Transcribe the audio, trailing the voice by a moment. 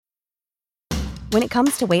When it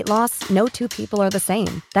comes to weight loss, no two people are the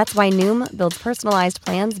same. That's why Noom builds personalized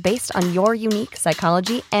plans based on your unique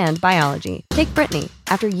psychology and biology. Take Brittany.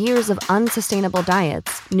 After years of unsustainable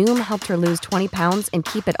diets, Noom helped her lose 20 pounds and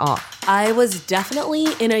keep it off. I was definitely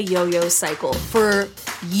in a yo-yo cycle for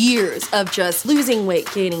years of just losing weight,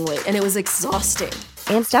 gaining weight, and it was exhausting.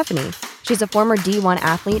 And Stephanie. She's a former D1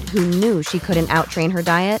 athlete who knew she couldn't out-train her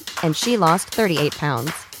diet, and she lost 38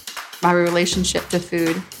 pounds. My relationship to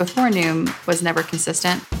food before Noom was never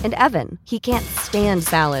consistent. And Evan, he can't stand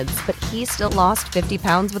salads, but he still lost 50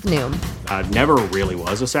 pounds with Noom. I never really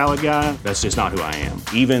was a salad guy. That's just not who I am.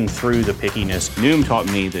 Even through the pickiness, Noom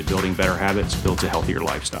taught me that building better habits builds a healthier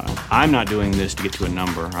lifestyle. I'm not doing this to get to a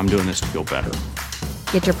number. I'm doing this to feel better.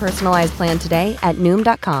 Get your personalized plan today at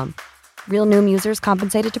Noom.com. Real Noom users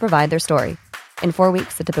compensated to provide their story. In 4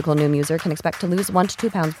 weeks, the typical Noom user can expect to lose 1 to 2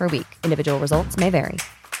 pounds per week. Individual results may vary.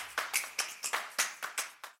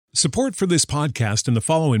 Support for this podcast and the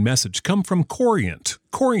following message come from Corient.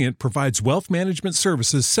 Corient provides wealth management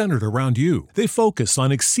services centered around you. They focus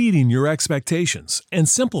on exceeding your expectations and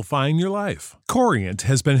simplifying your life. Corient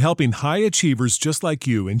has been helping high achievers just like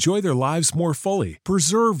you enjoy their lives more fully,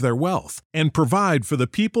 preserve their wealth, and provide for the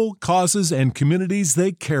people, causes, and communities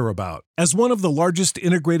they care about. As one of the largest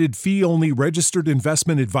integrated fee-only registered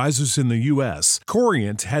investment advisors in the U.S.,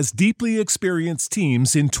 Corient has deeply experienced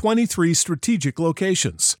teams in 23 strategic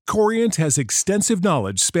locations. Corient has extensive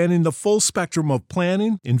knowledge spanning the full spectrum of planning,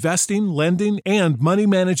 investing, lending, and money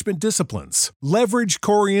management disciplines. Leverage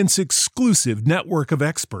Corient's exclusive network of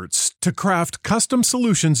experts to craft custom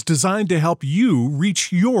solutions designed to help you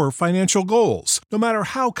reach your financial goals, no matter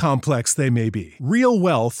how complex they may be. Real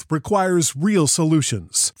wealth requires real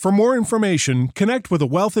solutions. For more information, connect with a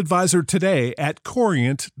wealth advisor today at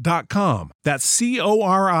Corient.com. That's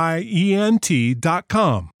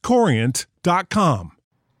Corient.com. Corient.com.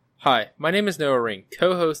 Hi, my name is Noah Ring,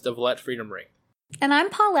 co-host of Let Freedom Ring. And I'm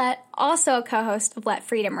Paulette, also a co-host of Let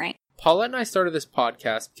Freedom Ring. Paulette and I started this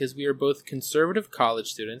podcast because we are both conservative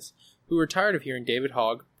college students who are tired of hearing David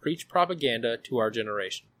Hogg preach propaganda to our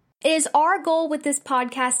generation. It is our goal with this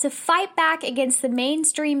podcast to fight back against the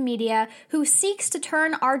mainstream media who seeks to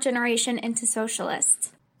turn our generation into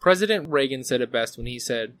socialists. President Reagan said it best when he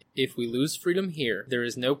said, "If we lose freedom here, there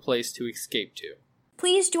is no place to escape to."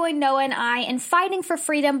 Please join Noah and I in fighting for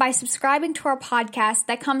freedom by subscribing to our podcast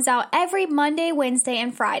that comes out every Monday, Wednesday,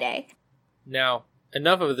 and Friday. Now,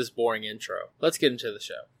 enough of this boring intro. Let's get into the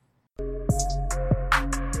show.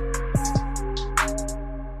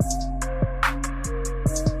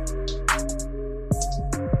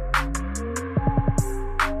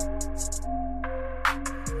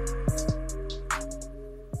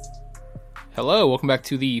 Hello, welcome back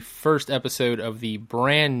to the first episode of the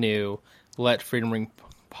brand new Let Freedom Ring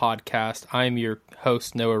podcast. I'm your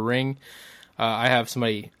host, Noah Ring. I have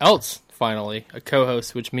somebody else, finally, a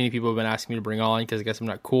co-host, which many people have been asking me to bring on because I guess I'm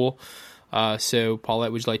not cool. So,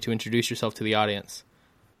 Paulette, would you like to introduce yourself to the audience?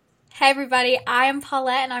 Hey, everybody. I am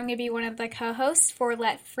Paulette, and I'm going to be one of the co-hosts for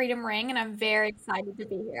Let Freedom Ring, and I'm very excited to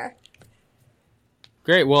be here.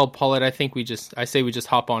 Great. Well, Paulette, I say we just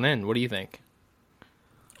hop on in. What do you think?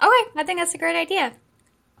 Okay, I think that's a great idea.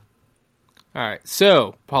 All right.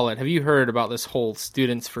 So, Paulette, have you heard about this whole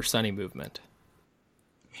Students for Sunny movement?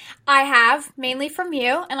 I have, mainly from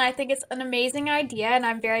you, and I think it's an amazing idea, and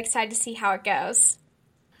I'm very excited to see how it goes.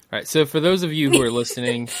 All right. So, for those of you who are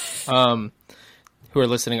listening,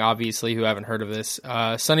 obviously, who haven't heard of this,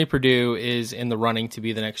 Sonny Perdue is in the running to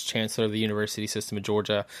be the next chancellor of the University System of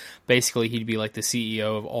Georgia. Basically, he'd be like the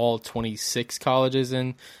CEO of all 26 colleges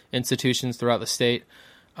and institutions throughout the state.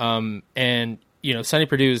 And, you know, Sonny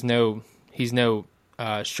Perdue is no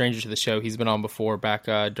stranger to the show. He's been on before back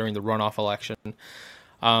during the runoff election.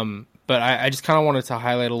 But I just kind of wanted to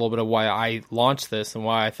highlight a little bit of why I launched this and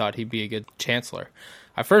why I thought he'd be a good chancellor.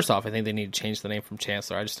 First off, I think they need to change the name from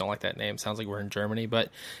chancellor. I just don't like that name. Sounds like we're in Germany. But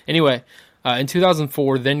anyway, in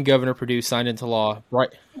 2004, then Governor Perdue signed into law. Right.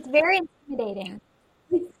 It's very intimidating.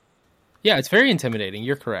 Yeah, it's very intimidating.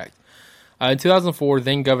 You're correct. In 2004,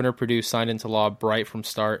 then Governor Perdue signed into law Bright from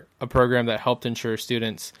Start, a program that helped ensure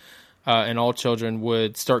students and all children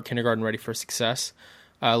would start kindergarten ready for success.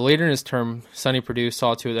 Later in his term, Sonny Perdue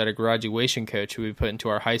saw to it that a graduation coach would be put into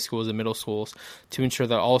our high schools and middle schools to ensure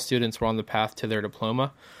that all students were on the path to their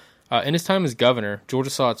diploma. In his time as governor, Georgia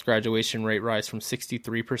saw its graduation rate rise from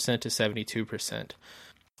 63% to 72%.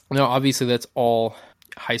 Now, obviously, that's all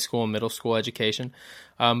high school and middle school education,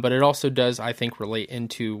 but it also does, I think, relate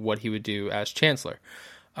into what he would do as chancellor.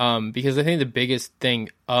 Because I think the biggest thing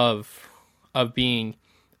of being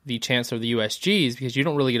the chancellor of the USG is because you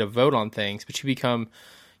don't really get a vote on things, but you become,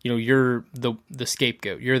 you're the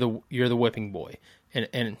scapegoat, you're the whipping boy.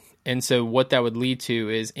 And so what that would lead to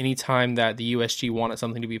is anytime that the USG wanted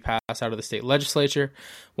something to be passed out of the state legislature,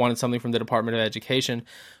 wanted something from the Department of Education,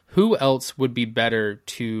 who else would be better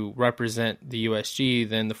to represent the USG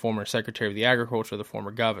than the former Secretary of the Agriculture, the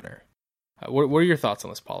former governor? What are your thoughts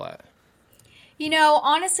on this, Paulette?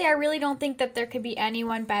 Honestly, I really don't think that there could be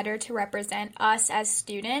anyone better to represent us as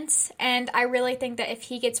students. And I really think that if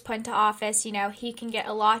he gets put into office, he can get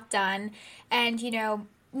a lot done. And,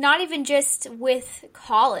 not even just with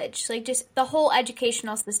college, like just the whole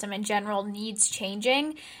educational system in general needs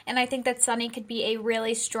changing. And I think that Sonny could be a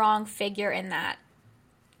really strong figure in that.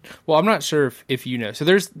 Well, I'm not sure if you know. So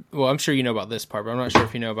I'm sure you know about this part, but I'm not sure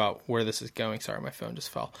if you know about where this is going. Sorry, my phone just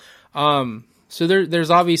fell. So there's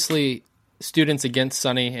obviously students against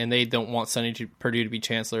Sonny, and they don't want Perdue to be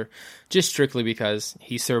chancellor, just strictly because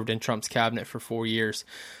he served in Trump's cabinet for 4 years.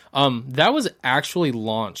 That was actually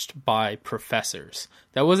launched by professors.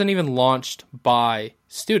 That wasn't even launched by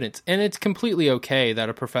students. And it's completely okay that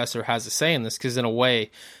a professor has a say in this, because in a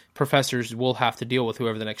way, professors will have to deal with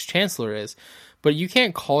whoever the next chancellor is. But you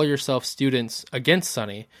can't call yourself students against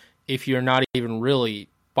Sonny if you're not even really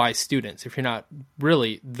by students, if you're not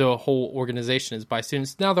really, the whole organization is by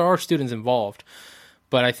students. Now, there are students involved,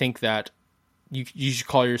 but I think that you should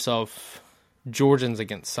call yourself Georgians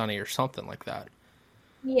against Sonny or something like that.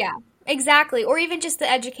 Yeah, exactly. Or even just the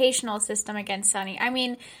educational system against Sonny. I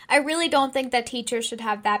mean, I really don't think that teachers should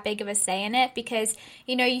have that big of a say in it, because,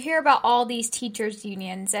 you hear about all these teachers'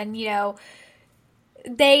 unions and,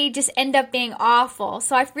 they just end up being awful.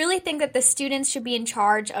 So I really think that the students should be in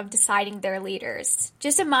charge of deciding their leaders.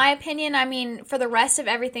 Just in my opinion, I mean, for the rest of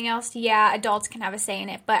everything else, yeah, adults can have a say in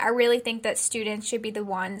it, but I really think that students should be the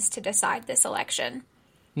ones to decide this election.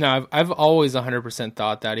 No, I've always 100%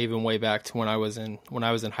 thought that, even way back to when I was in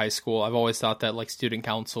high school. I've always thought that, like, student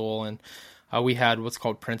council, and we had what's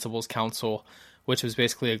called principals council, which was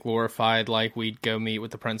basically a glorified, like, we'd go meet with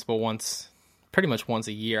the principal pretty much once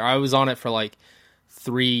a year. I was on it for like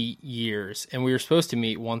 3 years, and we were supposed to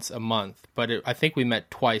meet once a month, but I think we met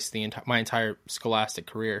twice my entire scholastic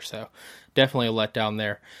career, so definitely a letdown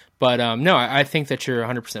there. But no, I think that you're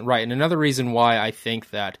 100% right. And another reason why I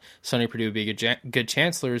think that Sonny Perdue would be a good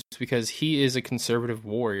chancellor is because he is a conservative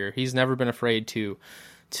warrior. He's never been afraid to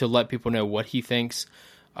let people know what he thinks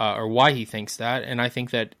or why he thinks that. And I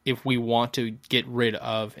think that if we want to get rid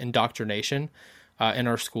of indoctrination in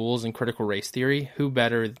our schools and critical race theory, who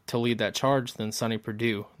better to lead that charge than Sonny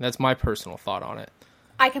Perdue? That's my personal thought on it.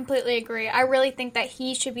 I completely agree. I really think that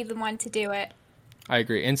he should be the one to do it. I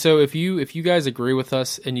agree. And so if you guys agree with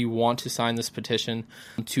us and you want to sign this petition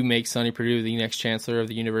to make Sonny Perdue the next chancellor of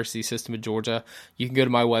the University System of Georgia, you can go to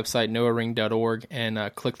my website, noahring.org,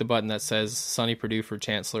 and click the button that says Sonny Perdue for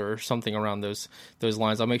chancellor or something around those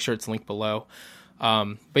lines. I'll make sure it's linked below.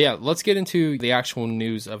 But yeah, let's get into the actual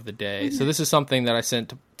news of the day. Mm-hmm. So this is something that I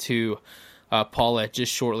sent to Paulette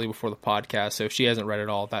just shortly before the podcast. So if she hasn't read it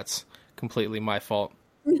all, that's completely my fault.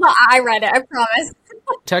 I read it, I promise.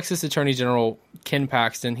 Texas Attorney General Ken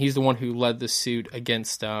Paxton, he's the one who led the suit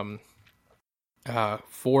against 4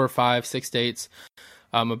 or 5, 6 states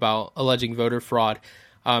about alleging voter fraud.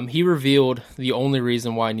 He revealed the only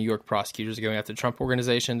reason why New York prosecutors are going after the Trump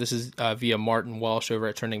Organization. This is via Martin Welsh over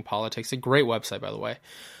at Trending Politics, a great website, by the way.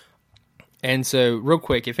 And so, real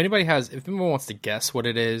quick, if anyone wants to guess what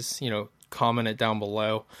it is, comment it down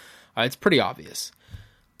below. It's pretty obvious.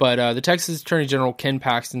 But the Texas Attorney General Ken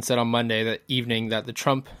Paxton said on Monday that evening that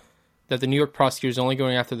the New York prosecutors are only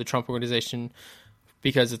going after the Trump Organization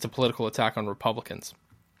because it's a political attack on Republicans.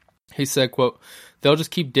 He said, quote, "They'll just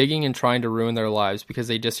keep digging and trying to ruin their lives because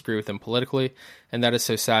they disagree with them politically, and that is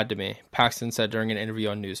so sad to me," Paxton said during an interview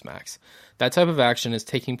on Newsmax. That type of action is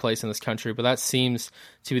taking place in this country, but that seems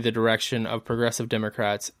to be the direction of progressive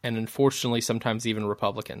Democrats and unfortunately sometimes even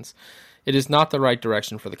Republicans. It is not the right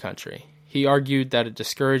direction for the country. He argued that it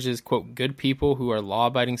discourages, quote, "good people who are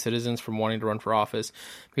law-abiding citizens from wanting to run for office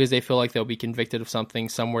because they feel like they'll be convicted of something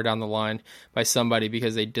somewhere down the line by somebody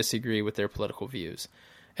because they disagree with their political views."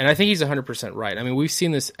 And I think he's 100% right. I mean, we've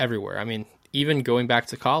seen this everywhere. I mean, even going back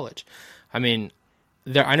to college. I mean,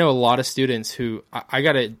 I know a lot of students who I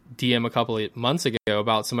got a DM a couple of months ago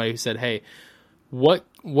about somebody who said, "Hey, what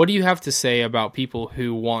do you have to say about people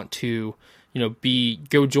who want to,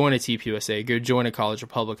 go join a TPUSA, go join a college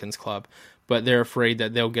Republicans club, but they're afraid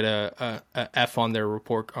that they'll get a F on their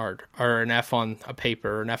report card or an F on a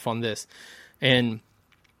paper or an F on this?" And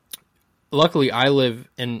luckily, I live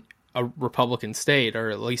in a Republican state,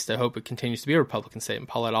 or at least I hope it continues to be a Republican state. And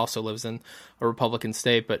Paulette also lives in a Republican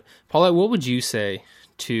state. But Paulette, what would you say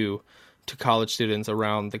to to college students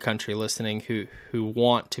around the country listening who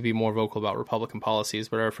want to be more vocal about Republican policies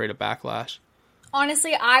but are afraid of backlash?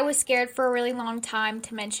 Honestly, I was scared for a really long time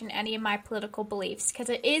to mention any of my political beliefs because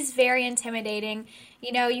it is very intimidating.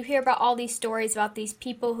 You know, you hear about all these stories about these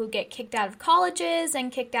people who get kicked out of colleges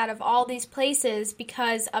and kicked out of all these places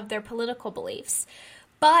because of their political beliefs.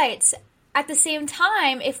 But at the same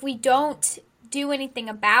time, if we don't do anything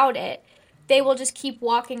about it, they will just keep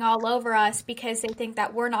walking all over us because they think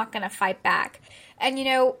that we're not going to fight back. And, you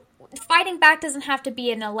know, fighting back doesn't have to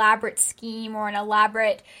be an elaborate scheme or an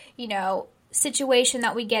elaborate, you know, situation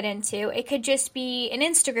that we get into. It could just be an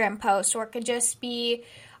Instagram post, or it could just be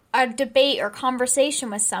a debate or conversation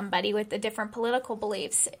with somebody with the different political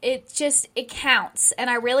beliefs. It counts. And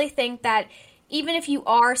I really think that even if you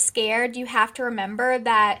are scared, you have to remember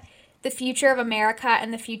that the future of America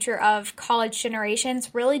and the future of college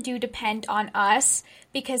generations really do depend on us,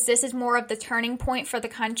 because this is more of the turning point for the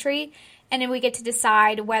country, and then we get to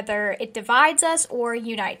decide whether it divides us or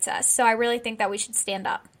unites us. So I really think that we should stand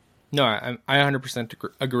up. No, I 100%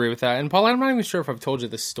 agree with that. And Paul, I'm not even sure if I've told you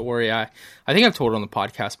this story. I think I've told it on the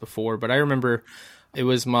podcast before, but I remember it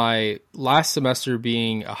was my last semester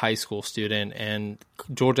being a high school student, and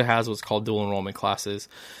Georgia has what's called dual enrollment classes.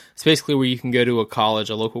 It's basically where you can go to a college,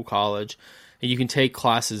 a local college, and you can take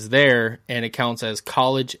classes there, and it counts as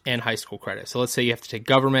college and high school credit. So let's say you have to take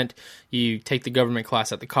government, you take the government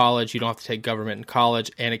class at the college, you don't have to take government in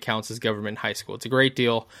college, and it counts as government in high school. It's a great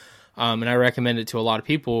deal. And I recommend it to a lot of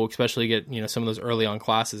people, especially get, you know, some of those early on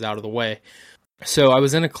classes out of the way. So I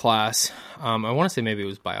was in a class, I want to say maybe it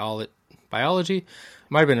was biology, it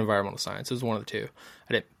might have been environmental science, it was one of the two.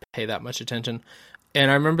 I didn't pay that much attention. And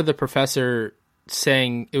I remember the professor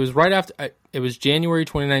saying, it was January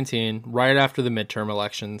 2019, right after the midterm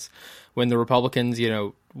elections, when the Republicans, you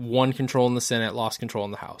know, won control in the Senate, lost control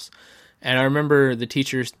in the House. And I remember the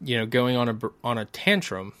teachers, you know, going on a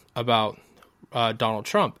tantrum about Donald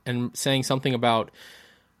Trump and saying something about,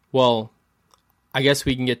 well, I guess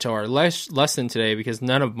we can get to our lesson today because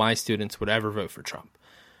none of my students would ever vote for Trump.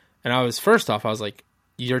 And I was like,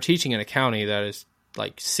 you're teaching in a county that is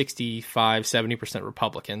like 65, 70%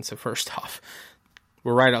 Republican. So first off,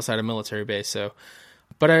 we're right outside a military base. So,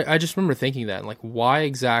 but I just remember thinking that, like, why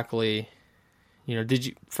exactly, you know,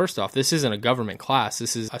 first off, this isn't a government class.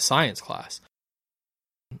 This is a science class.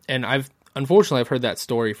 And unfortunately, I've heard that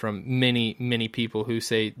story from many, many people who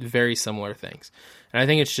say very similar things. And I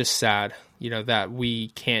think it's just sad, you know, that we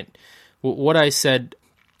can't. What I said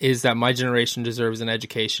is that my generation deserves an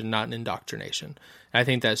education, not an indoctrination. And I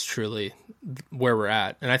think that's truly where we're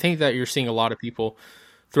at. And I think that you're seeing a lot of people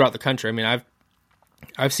throughout the country. I mean,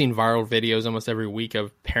 I've seen viral videos almost every week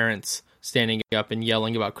of parents standing up and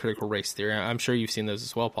yelling about critical race theory. I'm sure you've seen those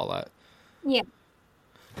as well, Paulette. Yeah.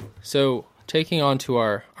 So, taking on to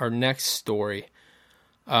our next story,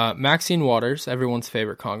 Maxine Waters, everyone's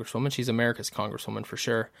favorite congresswoman, she's America's congresswoman for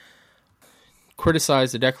sure,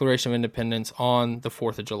 criticized the Declaration of Independence on the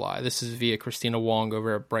 4th of July. This is via Christina Wong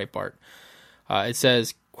over at Breitbart. It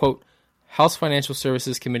says, quote, House Financial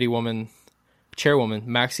Services Committee Chairwoman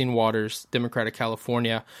Maxine Waters, Democratic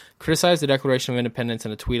California, criticized the Declaration of Independence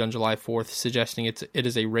in a tweet on July 4th, suggesting it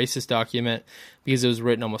is a racist document because it was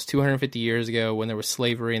written almost 250 years ago when there was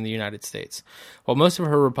slavery in the United States. While most of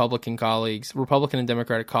her Republican and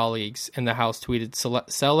Democratic colleagues in the House tweeted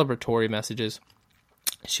celebratory messages,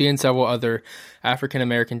 she and several other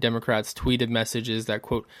African-American Democrats tweeted messages that,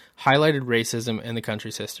 quote, highlighted racism in the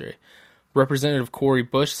country's history. Representative Cori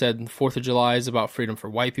Bush said the 4th of July is about freedom for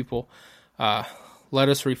white people. Let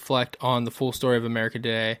us reflect on the full story of America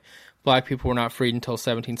today. Black people were not freed until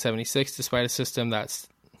 1776, despite a system that's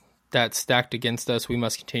stacked against us. We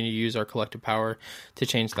must continue to use our collective power to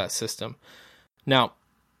change that system. Now,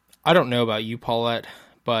 I don't know about you, Paulette,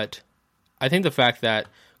 but I think the fact that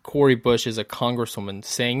Cori Bush is a congresswoman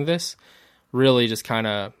saying this really just kind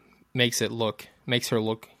of makes her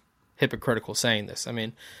look hypocritical saying this. I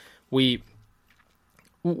mean,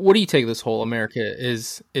 what do you take this whole America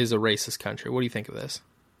is a racist country? What do you think of this?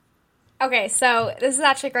 Okay, so this is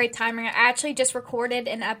actually great timing. I actually just recorded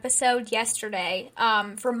an episode yesterday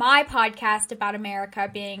for my podcast about America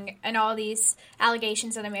being, and all these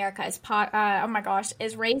allegations that America is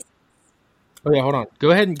is racist. Oh yeah, hold on.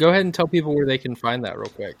 Go ahead and tell people where they can find that real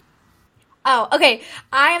quick. Oh, okay.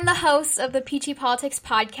 I am the host of the Peachy Politics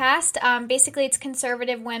podcast. Basically, it's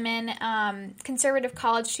conservative women, conservative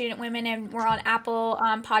college student women, and we're on Apple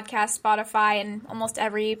Podcasts, Spotify, and almost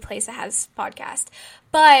every place that has podcast.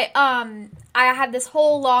 But I had this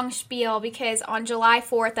whole long spiel because on July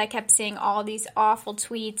 4th, I kept seeing all these awful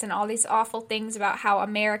tweets and all these awful things about how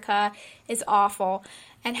America is awful.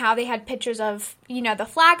 and how they had pictures of, the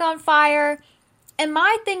flag on fire. And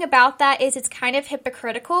my thing about that is it's kind of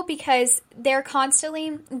hypocritical because they're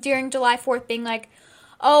constantly during July 4th being like,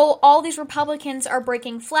 oh, all these Republicans are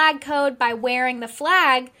breaking flag code by wearing the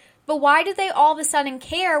flag. But why do they all of a sudden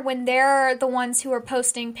care when they're the ones who are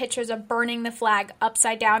posting pictures of burning the flag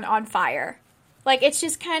upside down on fire? Like, it's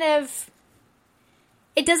just kind of,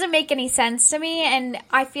 it doesn't make any sense to me. And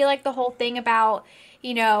I feel like the whole thing about,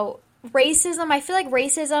 racism, I feel like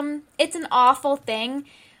racism, it's an awful thing.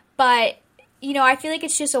 But, I feel like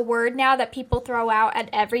it's just a word now that people throw out at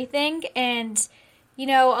everything. And,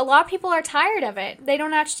 a lot of people are tired of it. They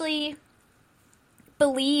don't actually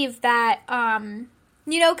believe that,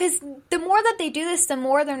 because the more that they do this, the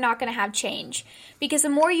more they're not going to have change. Because the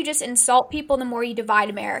more you just insult people, the more you divide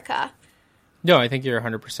America. No, I think you're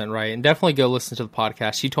 100% right. And definitely go listen to the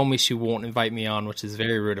podcast. She told me she won't invite me on, which is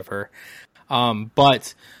very rude of her.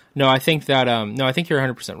 But, no, I think that, I think you're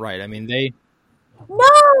 100% right. I mean,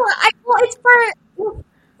 It's for...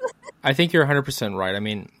 I think you're 100% right. I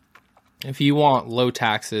mean, if you want low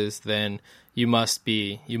taxes, then you must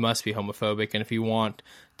be homophobic. And if you want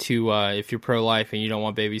to, if you're pro-life and you don't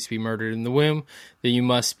want babies to be murdered in the womb, then you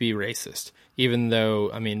must be racist. Even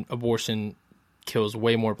though, I mean, abortion kills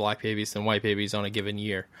way more black babies than white babies on a given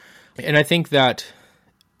year. And I think that,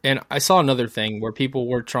 and I saw another thing where people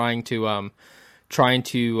were trying to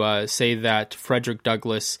say that Frederick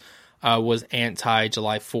Douglass was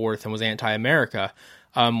anti-July 4th and was anti-America,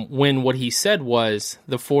 when what he said was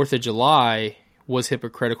the 4th of July was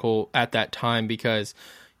hypocritical at that time because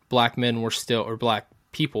black men were still, or black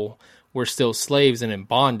people were still slaves and in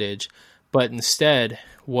bondage. But instead,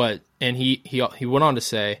 he went on to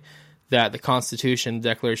say that the Constitution, the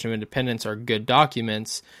Declaration of Independence are good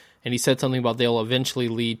documents, and he said something about they'll eventually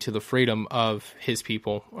lead to the freedom of his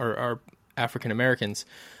people, or African Americans.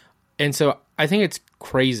 And so I think it's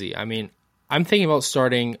crazy. I mean, I'm thinking about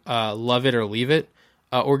starting a Love It or Leave It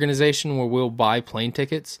organization where we'll buy plane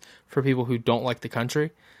tickets for people who don't like the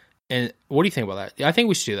country. And what do you think about that? I think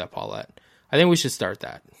we should do that, Paulette. I think we should start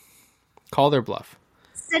that. Call their bluff.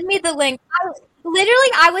 Send me the link.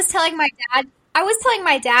 I was telling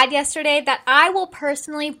my dad yesterday that I will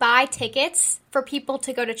personally buy tickets for people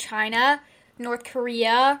to go to China, North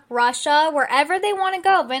Korea, Russia, wherever they want to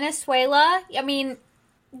go, Venezuela. I mean,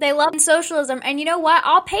 they love socialism. And you know what?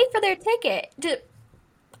 I'll pay for their ticket.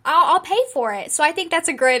 I'll pay for it. So I think that's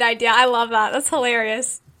a great idea. I love that. That's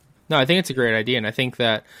hilarious. No, I think it's a great idea. And I think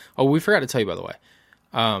that, we forgot to tell you, by the way.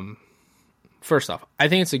 First off, I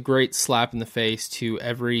think it's a great slap in the face to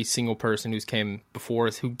every single person who's came before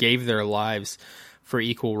us who gave their lives for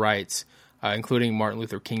equal rights, including Martin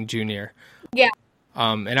Luther King Jr. Yeah.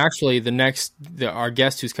 And actually, our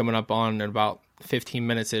guest who's coming up on in about 15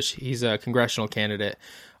 minutes-ish, he's a congressional candidate.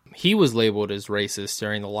 He was labeled as racist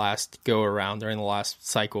during the last go-around, during the last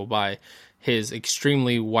cycle, by his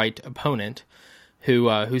extremely white opponent,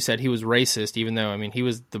 who said he was racist, even though, I mean, he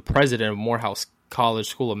was the president of Morehouse College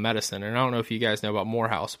School of Medicine. And I don't know if you guys know about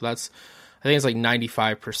Morehouse, but I think it's like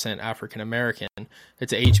 95% African American.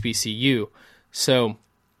 It's a HBCU. So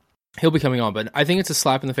he'll be coming on. But I think it's a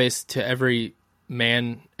slap in the face to every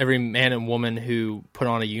man and woman who put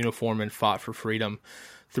on a uniform and fought for freedom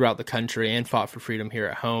throughout the country and fought for freedom here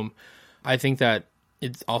at home. I think that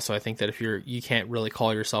if you can't really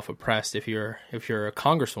call yourself oppressed if you're a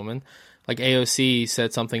congresswoman. Like AOC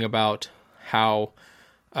said something about how,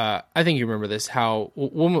 I think you remember this, how,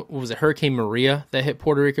 what was it, Hurricane Maria that hit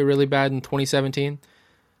Puerto Rico really bad in 2017?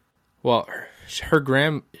 Well, her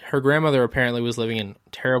grandmother apparently was living in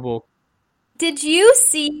terrible... Did you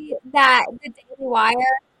see that, the Daily Wire?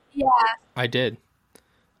 Yeah. I did.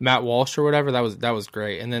 Matt Walsh or whatever, that was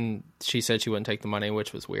great. And then she said she wouldn't take the money,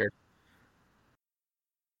 which was weird.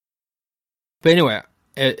 But anyway,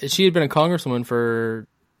 she had been a congresswoman for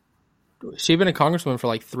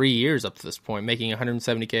like 3 years up to this point, making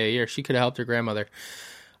 $170K a year. She could have helped her grandmother.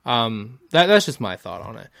 That's just my thought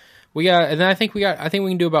on it. I think we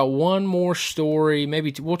can do about one more story.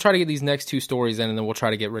 Maybe we'll try to get these next two stories in, and then we'll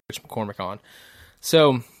try to get Rich McCormick on.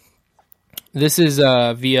 So this is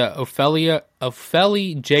via Ophelia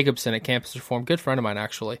Jacobson at Campus Reform, good friend of mine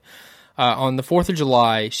actually. On the 4th of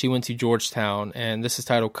July, she went to Georgetown, and this is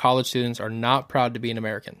titled "College Students Are Not Proud to Be an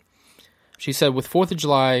American." She said, with 4th of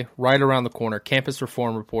July right around the corner, Campus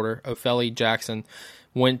Reform reporter Ophelia Jackson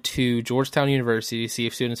went to Georgetown University to see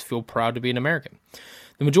if students feel proud to be an American.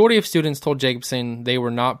 The majority of students told Jacobson they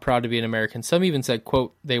were not proud to be an American. Some even said,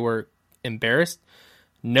 quote, they were embarrassed.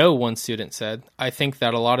 No, one student said, I think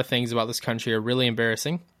that a lot of things about this country are really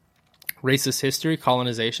embarrassing. Racist history,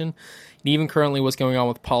 colonization, and even currently what's going on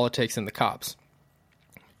with politics and the cops.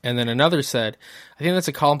 And then another said, I think that's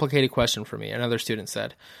a complicated question for me. Another student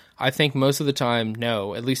said, I think most of the time,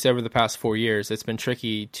 no, at least over the past 4 years, it's been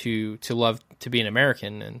tricky to love to be an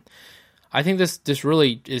American. And I think this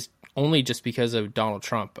really is only just because of Donald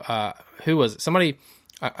Trump. Who was it? Somebody,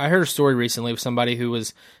 I heard a story recently of somebody who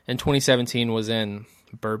was in 2017 was in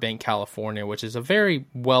Burbank, California, which is a very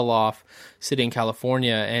well-off city in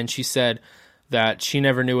California. And she said that she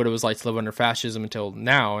never knew what it was like to live under fascism until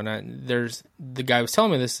now. And the guy was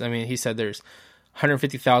telling me this. I mean, he said there's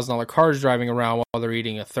 $150,000 cars driving around while they're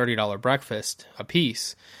eating a $30 breakfast a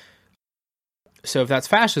piece. So if that's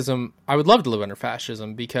fascism, I would love to live under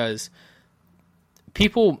fascism, because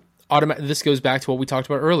people this goes back to what we talked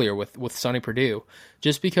about earlier with Sonny Perdue.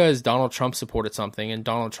 Just because Donald Trump supported something and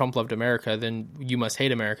Donald Trump loved America, then you must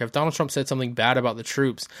hate America. If Donald Trump said something bad about the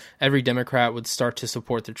troops, every Democrat would start to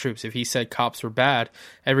support the troops. If he said cops were bad,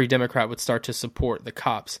 every Democrat would start to support the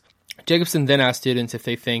cops. Jacobson then asked students if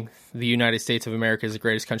they think the United States of America is the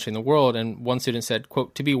greatest country in the world, and one student said,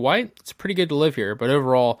 quote, to be white, it's pretty good to live here, but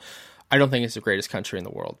overall, I don't think it's the greatest country in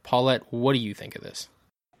the world. Paulette, what do you think of this?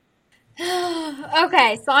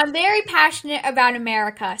 Okay, so I'm very passionate about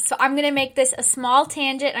America, so I'm going to make this a small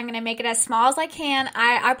tangent. I'm going to make it as small as I can.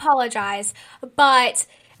 I apologize, but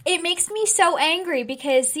it makes me so angry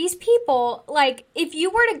because these people, like, if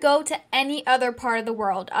you were to go to any other part of the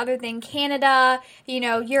world other than Canada,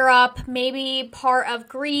 Europe, maybe part of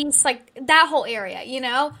Greece, like that whole area,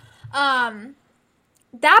 that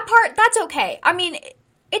part, that's okay. I mean,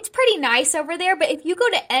 it's pretty nice over there, but if you go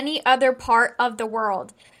to any other part of the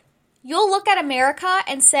world, you'll look at America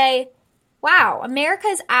and say, wow, America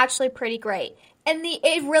is actually pretty great. And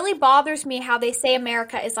it really bothers me how they say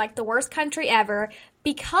America is like the worst country ever,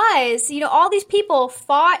 because, all these people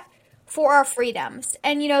fought for our freedoms.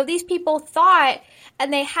 And, these people thought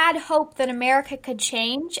and they had hope that America could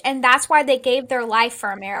change. And that's why they gave their life for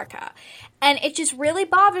America. And it just really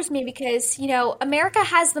bothers me because, America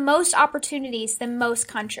has the most opportunities than most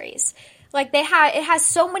countries. Like it has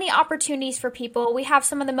so many opportunities for people. We have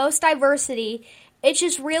some of the most diversity. It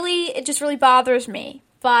just really bothers me.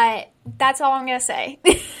 But that's all I'm going to say.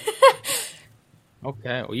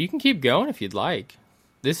 Okay. Well, you can keep going if you'd like.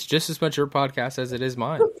 This is just as much your podcast as it is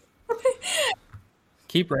mine.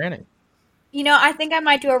 Keep ranting. I think I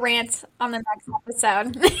might do a rant on the next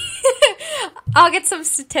episode. I'll get some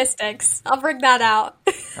statistics. I'll bring that out.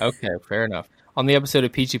 Okay, fair enough. On the episode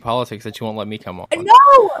of Peachy Politics that you won't let me come on.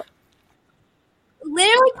 No!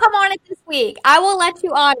 Literally come on it this week. I will let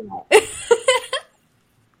you on it.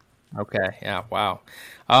 Okay, yeah, wow.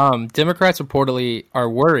 Democrats reportedly are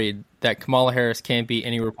worried that Kamala Harris can't beat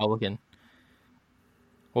any Republican.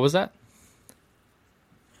 What was that?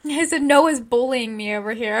 I said Noah's bullying me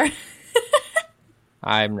over here.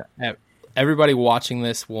 Everybody watching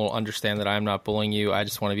this will understand that I'm not bullying you. I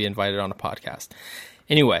just want to be invited on a podcast.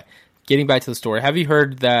 Anyway, getting back to the story. Have you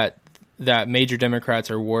heard that major Democrats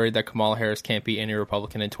are worried that Kamala Harris can't beat any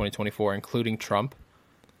Republican in 2024, including Trump?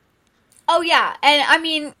 Oh, yeah. And I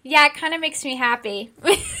mean, yeah, it kind of makes me happy.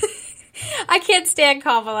 I can't stand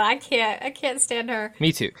Kamala. I can't stand her.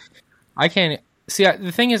 Me too. I can't. See,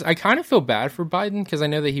 the thing is, I kind of feel bad for Biden because I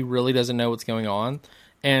know that he really doesn't know what's going on.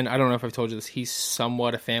 And I don't know if I've told you this. He's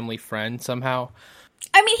somewhat a family friend somehow.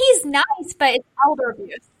 I mean, he's nice, but it's elder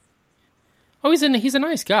abuse. Oh, he's a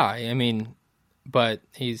nice guy. I mean, but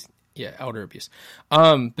he's, elder abuse.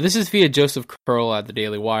 But this is via Joseph Curl at the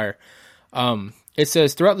Daily Wire. It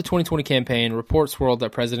says, throughout the 2020 campaign, reports swirled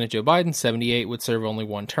that President Joe Biden, 78, would serve only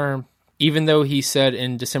one term. Even though he said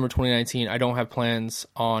in December 2019, I don't have plans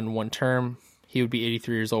on one term, he would be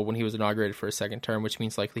 83 years old when he was inaugurated for a second term, which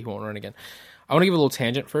means likely he won't run again. I want to give a little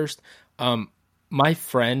tangent first. My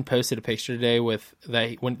friend posted a picture today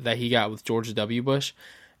that he got with George W. Bush,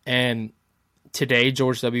 and today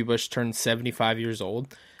George W. Bush turned 75 years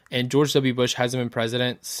old, and George W. Bush hasn't been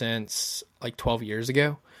president since like 12 years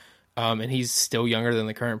ago, and he's still younger than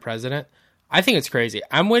the current president. I think it's crazy.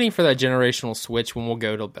 I'm waiting for that generational switch when we'll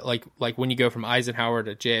go to like when you go from Eisenhower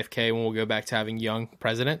to JFK, when we'll go back to having young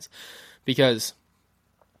presidents, because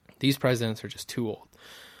these presidents are just too old.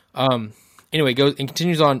 Anyway, goes and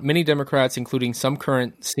continues on. Many Democrats, including some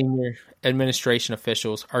current senior administration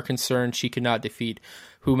officials, are concerned she could not defeat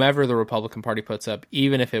whomever the Republican Party puts up,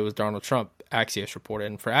 even if it was Donald Trump, Axios reported.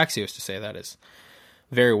 And for Axios to say that is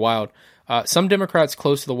very wild. Some Democrats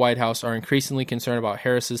close to the White House are increasingly concerned about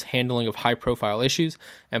Harris's handling of high-profile issues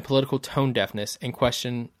and political tone deafness, and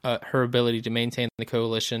question her ability to maintain the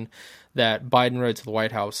coalition that Biden rode to the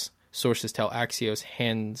White House, sources tell Axios'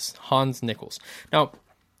 Hans Nichols. Now,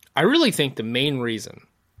 I really think the main reason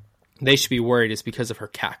they should be worried is because of her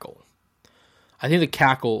cackle. I think the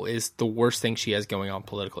cackle is the worst thing she has going on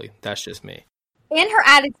politically. That's just me. And her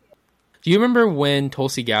attitude. Do you remember when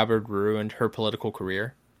Tulsi Gabbard ruined her political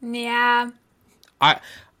career? Yeah.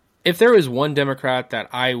 If there was one Democrat that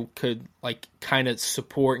I could like kind of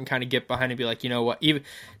support and kind of get behind and be like, you know what, even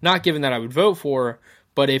not given that I would vote for her,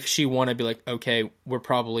 but if she won, I'd be like, okay, we're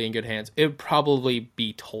probably in good hands. It would probably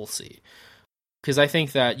be Tulsi. Because I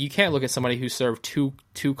think that you can't look at somebody who served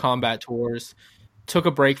two combat tours, took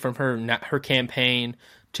a break from her campaign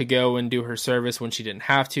to go and do her service when she didn't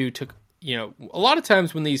have to. A lot of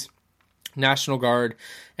times when these National Guard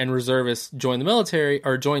and reservists join the military,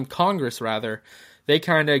 or join Congress rather, they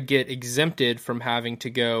kind of get exempted from having to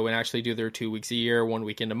go and actually do their 2 weeks a year, 1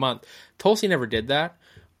 weekend a month. Tulsi never did that,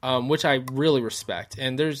 which I really respect.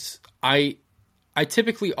 And I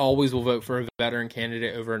typically always will vote for a veteran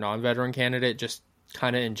candidate over a non-veteran candidate, just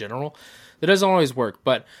kind of in general. That doesn't always work,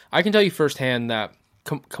 but I can tell you firsthand that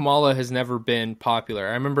Kamala has never been popular.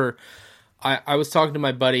 I remember I was talking to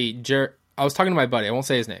my buddy, I won't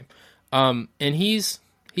say his name, and he's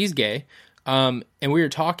gay, and we were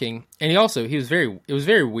talking, and it was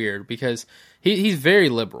very weird because he's very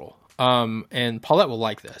liberal, and Paulette will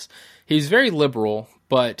like this. He's very liberal,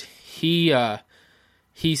 but he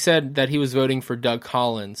said that he was voting for Doug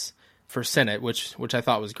Collins for Senate, which I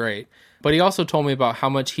thought was great. But he also told me about how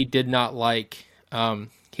much he did not like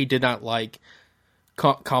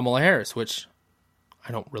Kamala Harris, which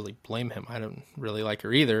I don't really blame him. I don't really like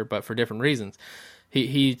her either, but for different reasons.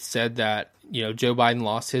 He said that, Joe Biden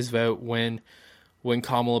lost his vote when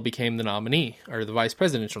Kamala became the nominee, or the vice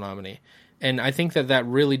presidential nominee. And I think that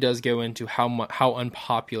really does go into how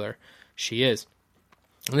unpopular she is.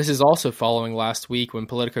 And this is also following last week when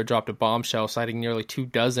Politico dropped a bombshell citing nearly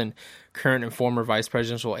 24 current and former vice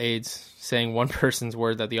presidential aides, saying one person's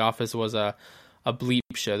word that the office was a bleep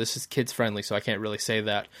show. This is kids friendly, so I can't really say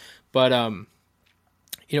that. But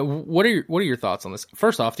what are your thoughts on this?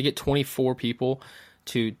 First off, to get 24 people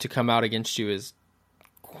to come out against you is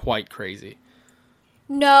quite crazy.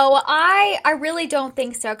 No, I really don't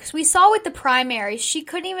think so, because we saw with the primaries, she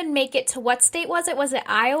couldn't even make it to, what state was it? Was it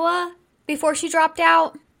Iowa before she dropped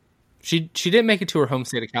out? She didn't make it to her home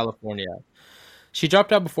state of California. She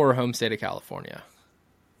dropped out before her home state of California.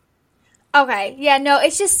 Okay, yeah, no,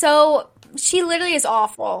 it's just she literally is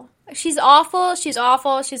awful. She's awful, she's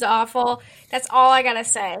awful, she's awful. That's all I gotta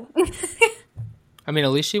say. I mean,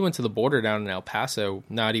 at least she went to the border down in El Paso,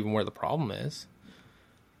 not even where the problem is.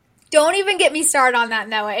 Don't even get me started on that,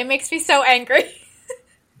 Noah. It makes me so angry.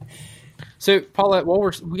 So, Paulette,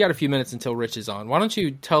 we got a few minutes until Rich is on. Why don't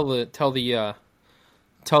you tell the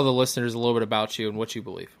listeners a little bit about you and what you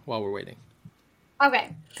believe while we're waiting?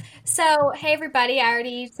 Okay. So, hey, everybody. I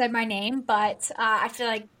already said my name, but I feel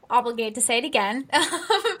like obligated to say it again.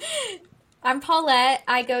 I'm Paulette.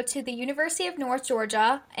 I go to the University of North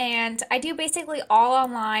Georgia, and I do basically all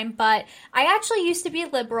online, but I actually used to be a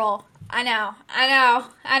liberal. I know.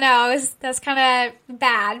 That's kind of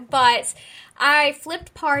bad, but I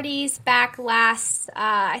flipped parties back last,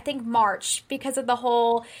 I think March, because of the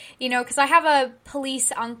whole, because I have a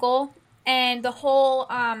police uncle, and the whole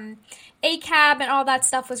ACAB and all that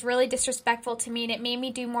stuff was really disrespectful to me, and it made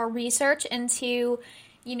me do more research into,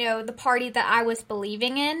 the party that I was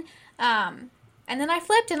believing in. And then I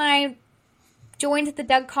flipped and I joined the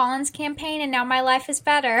Doug Collins campaign, and now my life is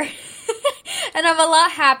better. And I'm a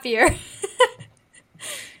lot happier.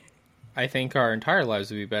 I think our entire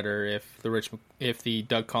lives would be better if the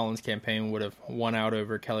Doug Collins campaign would have won out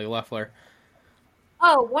over Kelly Loeffler.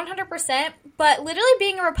 Oh, 100%. But literally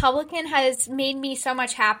being a Republican has made me so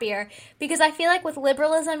much happier, because I feel like with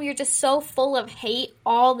liberalism, you're just so full of hate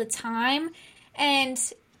all the time, and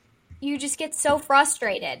you just get so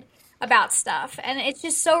frustrated about stuff. And it's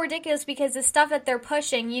just so ridiculous, because the stuff that they're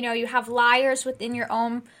pushing, you have liars within your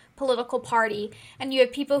own political party, and you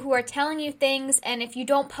have people who are telling you things, and if you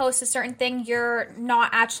don't post a certain thing, you're not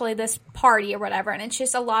actually this party or whatever, and it's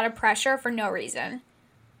just a lot of pressure for no reason.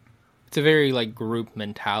 It's a very group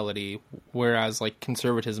mentality, whereas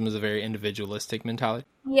conservatism is a very individualistic mentality.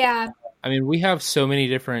 Yeah. I mean, we have so many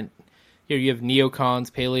different, you have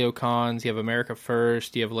neocons, paleocons, you have America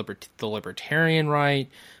First, you have the libertarian right,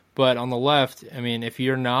 but on the left, I mean, if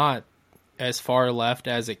you're not as far left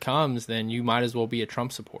as it comes, then you might as well be a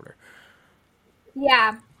Trump supporter.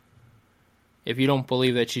 Yeah. If you don't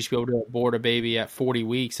believe that she should be able to abort a baby at 40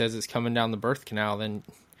 weeks as it's coming down the birth canal, then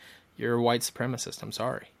you're a white supremacist. I'm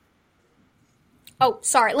sorry. Oh,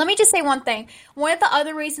 sorry. Let me just say one thing. One of the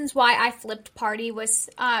other reasons why I flipped parties was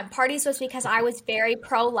because I was very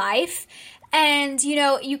pro-life. And,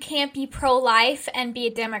 you can't be pro-life and be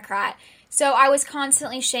a Democrat. So I was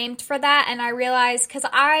constantly shamed for that. And I realized, because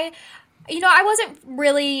I wasn't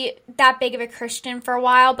really that big of a Christian for a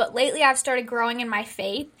while, but lately I've started growing in my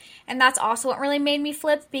faith, and that's also what really made me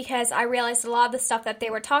flip, because I realized a lot of the stuff that they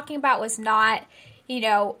were talking about was not,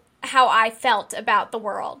 how I felt about the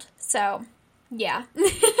world. So, yeah.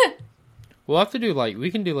 We'll have to do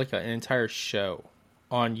we can do an entire show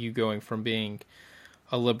on you going from being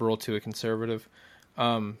a liberal to a conservative,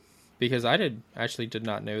 because I did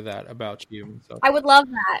not know that about you. So. I would love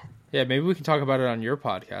that. Yeah, maybe we can talk about it on your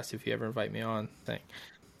podcast if you ever invite me on.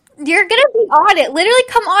 You're gonna be on it. Literally,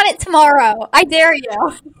 come on it tomorrow. I dare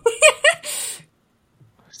you.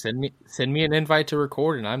 Send me an invite to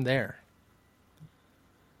record, and I'm there.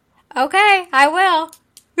 Okay, I will.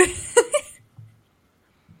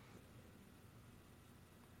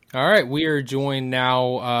 All right, we are joined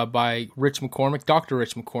now by Rich McCormick, Dr.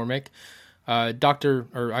 Rich McCormick.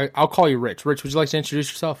 I'll call you Rich. Rich, would you like to introduce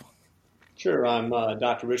yourself? Sure, I'm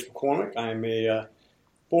Dr. Rich McCormick. I'm a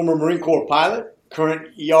former Marine Corps pilot, current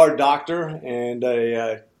ER doctor, and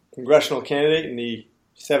a congressional candidate in the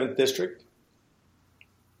 7th District.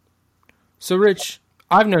 So, Rich,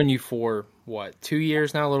 I've known you for, 2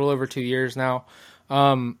 years now, a little over 2 years now.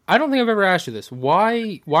 I don't think I've ever asked you this.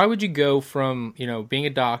 Why would you go from, being a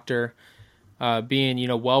doctor,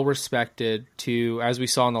 being, well-respected to, as we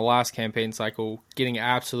saw in the last campaign cycle, getting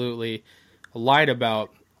absolutely lied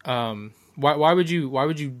about? Why would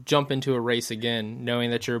you jump into a race again,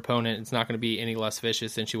 knowing that your opponent is not going to be any less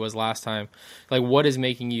vicious than she was last time? What is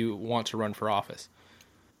making you want to run for office?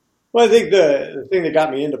 Well, I think the thing that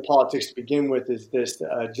got me into politics to begin with is this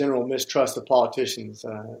general mistrust of politicians.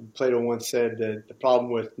 Plato once said that the problem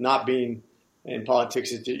with not being in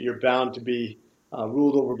politics is that you're bound to be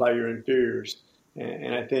ruled over by your inferiors.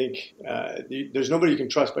 And I think there's nobody you can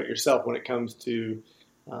trust but yourself when it comes to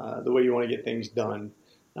the way you want to get things done.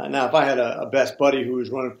 Now, if I had a best buddy who was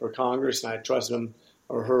running for Congress and I trusted him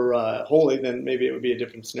or her wholly, then maybe it would be a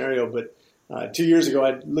different scenario. But 2 years ago,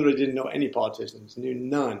 I literally didn't know any politicians, knew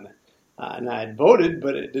none. And I had voted,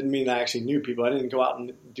 but it didn't mean I actually knew people. I didn't go out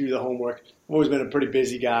and do the homework. I've always been a pretty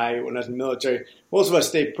busy guy when I was in the military. Most of us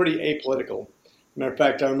stayed pretty apolitical. Matter of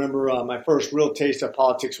fact, I remember my first real taste of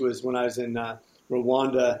politics was when I was in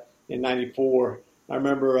Rwanda in '94. I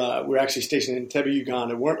remember we were actually stationed in Entebbe,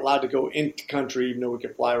 Uganda. We weren't allowed to go into country, even though we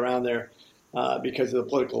could fly around there because of the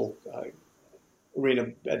political arena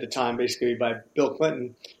at the time, basically by Bill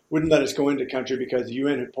Clinton. Wouldn't let us go into country because the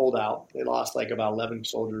UN had pulled out. They lost about 11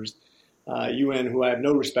 soldiers. UN, who I have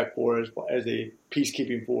no respect for as a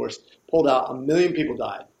peacekeeping force, pulled out. 1 million people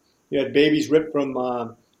died. You had babies ripped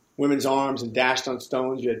from women's arms and dashed on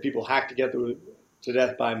stones. You had people hacked together to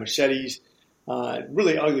death by machetes.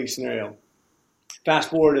 Really ugly scenario.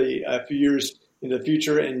 Fast forward a few years into the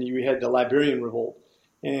future, and you had the Liberian Revolt.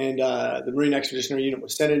 And the Marine Expeditionary Unit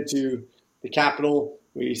was sent into the capital.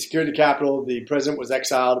 We secured the capital. The president was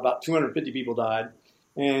exiled. About 250 people died.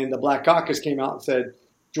 And the Black Caucus came out and said,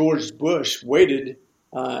 George Bush waited.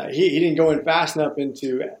 He didn't go in fast enough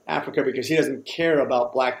into Africa because he doesn't care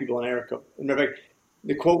about black people in Africa. In fact,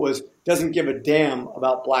 the quote was, doesn't give a damn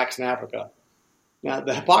about blacks in Africa. Now,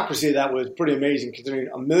 the hypocrisy of that was pretty amazing, considering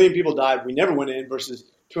 1 million people died. We never went in versus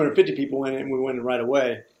 250 people went in, and we went in right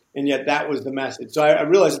away. And yet that was the message. So I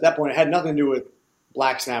realized at that point it had nothing to do with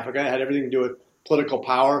blacks in Africa. It had everything to do with political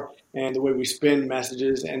power and the way we spin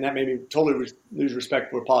messages. And that made me totally lose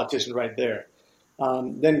respect for politicians right there.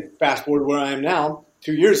 Then fast forward where I am now,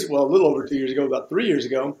 a little over 2 years ago, about 3 years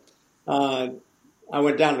ago, I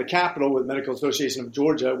went down to the Capitol with Medical Association of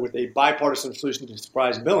Georgia with a bipartisan solution to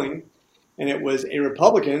surprise billing. And it was a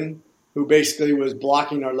Republican who basically was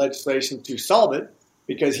blocking our legislation to solve it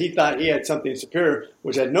because he thought he had something superior,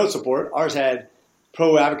 which had no support. Ours had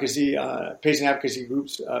pro-advocacy, patient advocacy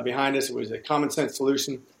groups behind us. It was a common sense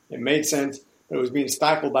solution. It made sense, but it was being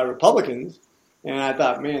stifled by Republicans. And I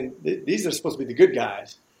thought, man, these are supposed to be the good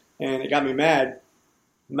guys. And it got me mad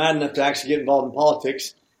enough to actually get involved in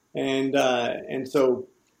politics. And so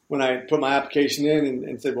when I put my application in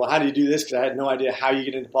and said, well, how do you do this? Because I had no idea how you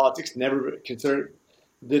get into politics, never considered,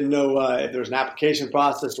 didn't know if there was an application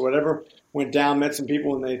process or whatever. Went down, met some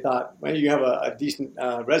people, and they thought, well, you have a decent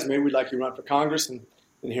resume. We'd like you to run for Congress. And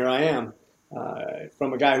here I am.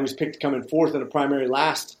 From a guy who was picked to come in fourth in a primary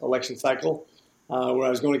last election cycle, where I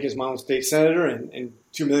was going against my own state senator and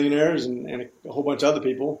 2 millionaires and a whole bunch of other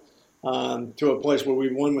people, to a place where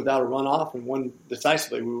we won without a runoff and won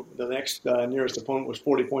decisively. The next nearest opponent was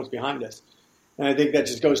 40 points behind us. And I think that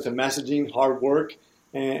just goes to messaging, hard work,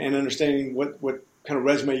 and understanding what kind of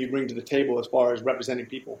resume you bring to the table as far as representing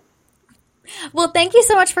people. Well, thank you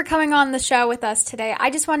so much for coming on the show with us today. I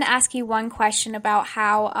just want to ask you one question about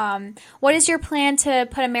how, what is your plan to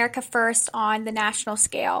put America first on the national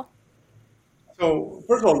scale? So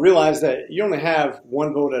first of all, realize that you only have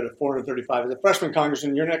one vote out of 435. As a freshman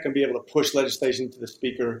congressman, you're not going to be able to push legislation to the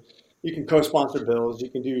speaker. You can co-sponsor bills. You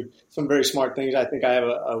can do some very smart things. I think I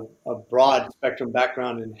have a broad spectrum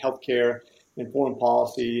background in healthcare, in foreign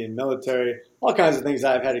policy, in military, all kinds of things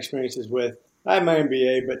I've had experiences with. I have my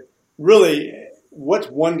MBA, but really, what's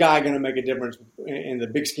one guy going to make a difference in the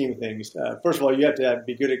big scheme of things? First of all, you have to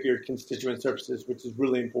be good at your constituent services, which is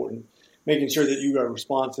really important, making sure that you are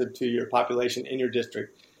responsive to your population in your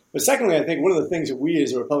district. But secondly, I think one of the things that we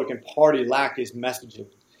as a Republican Party lack is messaging.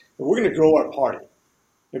 If we're going to grow our party,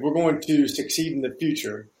 if we're going to succeed in the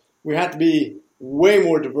future, we have to be way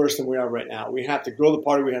more diverse than we are right now. We have to grow the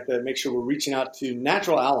party. We have to make sure we're reaching out to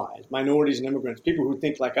natural allies, minorities and immigrants, people who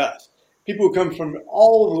think like us, people who come from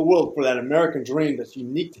all over the world for that American dream that's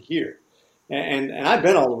unique to here. And I've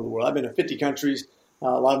been all over the world. I've been to 50 countries, a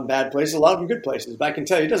lot of them bad places, a lot of them good places. But I can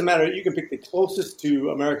tell you, it doesn't matter. You can pick the closest to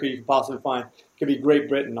America you can possibly find. It could be Great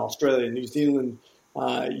Britain, Australia, New Zealand,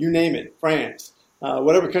 you name it, France,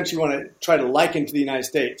 whatever country you want to try to liken to the United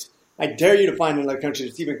States. I dare you to find another country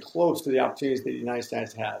that's even close to the opportunities that the United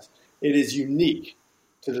States has. It is unique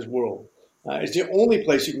to this world. It's the only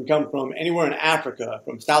place you can come from anywhere in Africa,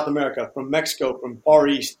 from South America, from Mexico, from Far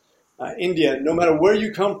East, India. No matter where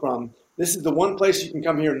you come from, this is the one place you can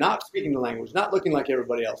come here not speaking the language, not looking like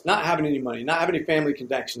everybody else, not having any money, not having any family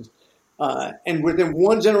connections, and within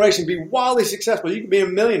one generation be wildly successful. You can be a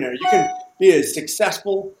millionaire. You can be as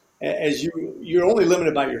successful as you're only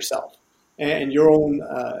limited by yourself and your own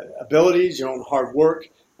abilities, your own hard work.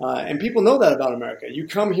 And people know that about America. You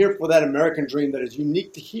come here for that American dream that is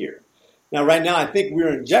unique to here. Now, right now, I think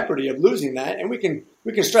we're in jeopardy of losing that, and we can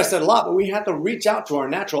stress that a lot, but we have to reach out to our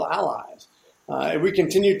natural allies. If we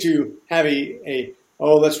continue to have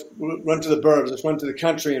let's run to the burbs, let's run to the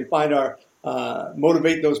country and find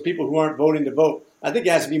motivate those people who aren't voting to vote, I think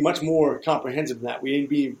it has to be much more comprehensive than that. We need to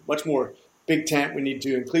be much more big tent. We need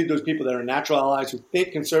to include those people that are natural allies who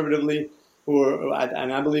think conservatively,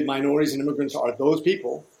 and I believe minorities and immigrants are those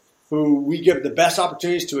people who we give the best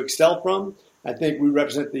opportunities to excel from. I think we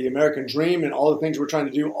represent the American dream, and all the things we're trying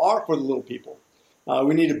to do are for the little people.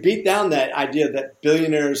 We need to beat down that idea that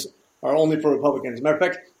billionaires are only for Republicans. As a matter of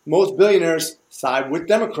fact, most billionaires side with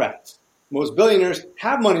Democrats. Most billionaires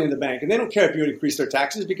have money in the bank, and they don't care if you increase their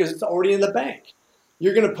taxes because it's already in the bank.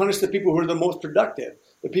 You're going to punish the people who are the most productive,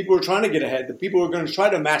 the people who are trying to get ahead, the people who are going to try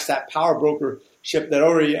to match that power brokership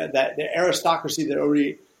that the aristocracy that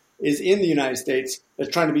already is in the United States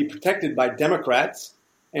that's trying to be protected by Democrats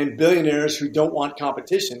and billionaires who don't want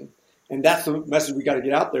competition. And that's the message we got to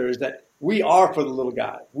get out there, is that we are for the little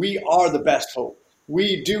guy. We are the best hope.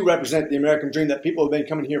 We do represent the American dream that people have been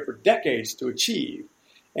coming here for decades to achieve.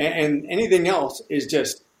 And anything else is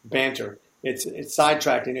just banter. It's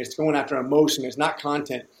sidetracking. It's going after emotion. It's not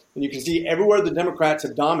content. And you can see everywhere the Democrats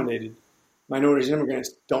have dominated, minorities and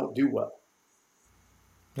immigrants don't do well.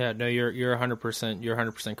 Yeah, no, you're 100%. You're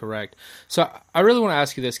 100% correct. So I really want to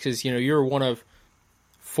ask you this because you're one of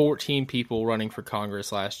 14 people running for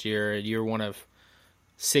Congress last year. You're one of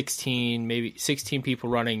 16 people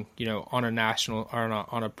running, on a national or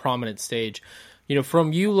on a prominent stage.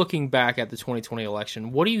 From you looking back at the 2020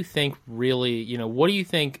 election, what do you think really, what do you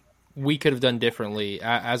think we could have done differently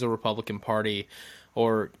as a Republican Party,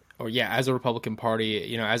 as a Republican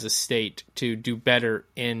Party, as a state to do better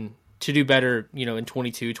in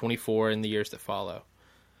 22, 24 and the years that follow?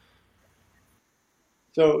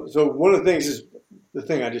 So one of the things is the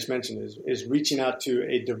thing I just mentioned is reaching out to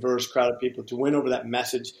a diverse crowd of people to win over that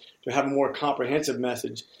message, to have a more comprehensive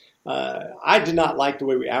message. I did not like the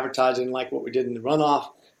way we advertised. I didn't like what we did in the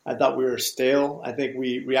runoff. I thought we were stale. I think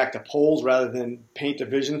we react to polls rather than paint a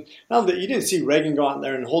vision. Now, that you didn't see Reagan go out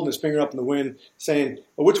there and holding his finger up in the wind saying,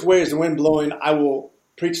 well, which way is the wind blowing? I will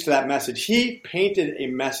preach to that message. He painted a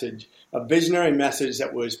message, a visionary message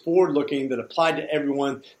that was forward-looking, that applied to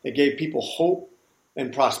everyone, that gave people hope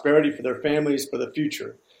and prosperity for their families, for the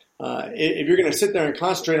future. If you're going to sit there and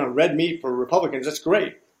concentrate on red meat for Republicans, that's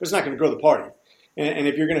great, but it's not going to grow the party. And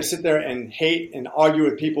if you're going to sit there and hate and argue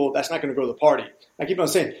with people, that's not going to grow the party. I keep on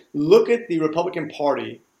saying, look at the Republican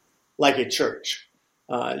Party like a church.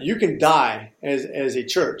 You can die as a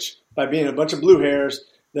church by being a bunch of blue hairs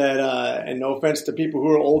that, and no offense to people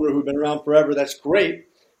who are older, who've been around forever, that's great.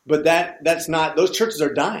 But that's not, those churches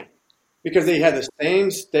are dying because they have the same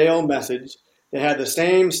stale message. They have the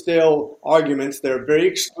same stale arguments. They're very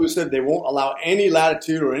exclusive. They won't allow any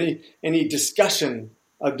latitude or any discussion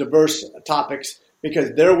of diverse topics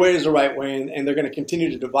because their way is the right way, and they're going to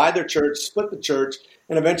continue to divide their church, split the church,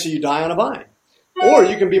 and eventually you die on a vine. Or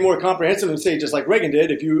you can be more comprehensive and say, just like Reagan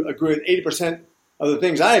did, if you agree with 80% of the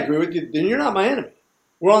things I agree with, then you're not my enemy.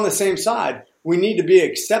 We're on the same side. we need to be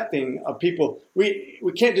accepting of people. We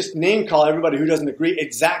can't just name call everybody who doesn't agree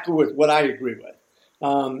exactly with what I agree with.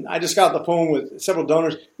 I just got off the phone with several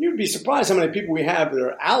donors. You'd be surprised how many people we have that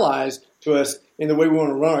are allies to us in the way we want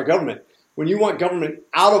to run our government. When you want government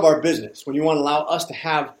out of our business, when you want to allow us to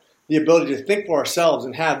have the ability to think for ourselves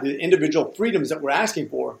and have the individual freedoms that we're asking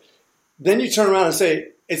for, then you turn around and say,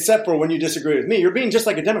 except for when you disagree with me, you're being just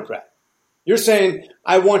like a Democrat. You're saying,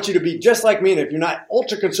 I want you to be just like me, and if you're not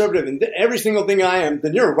ultra-conservative in every single thing I am,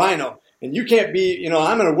 then you're a rhino, and you can't be,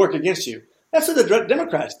 I'm going to work against you. That's what the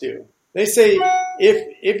Democrats do. They say,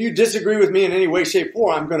 if you disagree with me in any way, shape,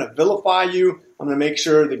 or form, I'm going to vilify you. I'm going to make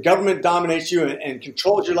sure the government dominates you and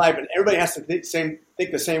controls your life, and everybody has to think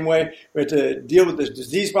the same way. We have to deal with this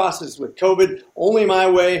disease process with COVID only my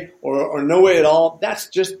way or no way at all. That's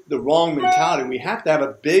just the wrong mentality. We have to have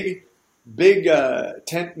a big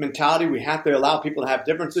tent mentality. We have to allow people to have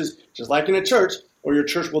differences, just like in a church, or your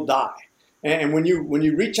church will die. And when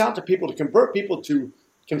you reach out to people to convert people to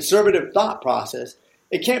conservative thought process,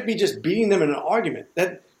 it can't be just beating them in an argument.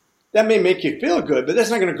 That may make you feel good, but that's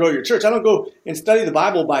not going to grow your church. I don't go and study the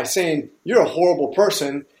Bible by saying you're a horrible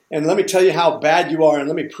person and let me tell you how bad you are and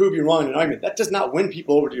let me prove you wrong in an argument. That does not win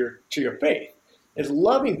people over to your faith. It's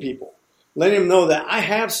loving people, letting them know that I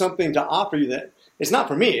have something to offer you that it's not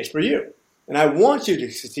for me, it's for you. And I want you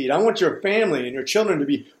to succeed. I want your family and your children to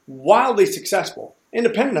be wildly successful,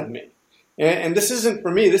 independent of me. And this isn't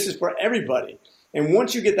for me, this is for everybody. And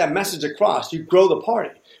once you get that message across, you grow the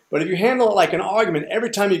party. But if you handle it like an argument every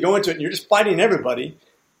time you go into it and you're just fighting everybody,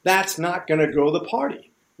 that's not going to grow the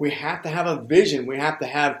party. We have to have a vision. We have to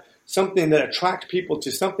have something that attracts people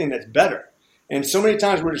to something that's better. And so many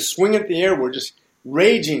times we're just swinging at the air. We're just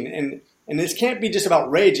raging. And this can't be just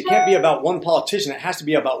about rage. It can't be about one politician. It has to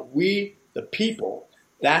be about we, the people.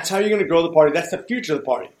 That's how you're going to grow the party. That's the future of the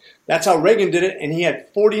party. That's how Reagan did it, and he had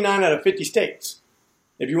 49 out of 50 states.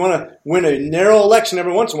 If you want to win a narrow election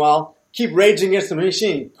every once in a while, keep raging against the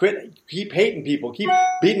machine. Keep hating people. Keep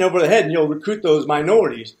beating over the head, and you'll recruit those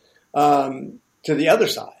minorities to the other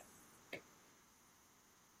side.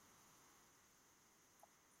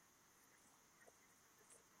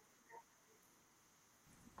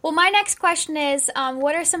 Well, my next question is,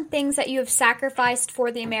 what are some things that you have sacrificed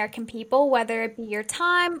for the American people, whether it be your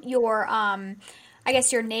time, your,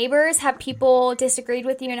 your neighbors? Have people disagreed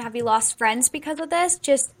with you and have you lost friends because of this?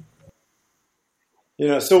 First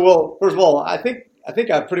of all, I think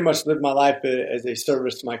I've pretty much lived my life as a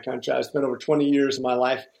service to my country. I've spent over 20 years of my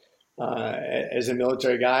life as a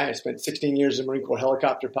military guy. I spent 16 years as a Marine Corps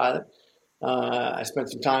helicopter pilot. I spent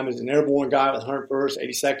some time as an airborne guy with 101st,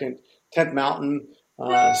 82nd, 10th Mountain.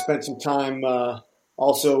 Spent some time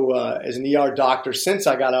also as an ER doctor since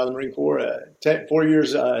I got out of the Marine Corps. 4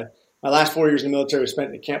 years. My last 4 years in the military was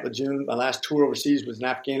spent at Camp Lejeune. My last tour overseas was in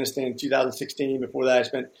Afghanistan in 2016. Before that, I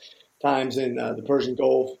spent times in the Persian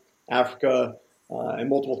Gulf, Africa, in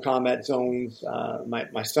multiple combat zones.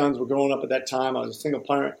 My sons were growing up at that time. I was a single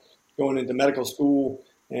parent going into medical school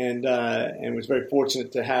and was very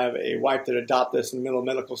fortunate to have a wife that adopted us in the middle of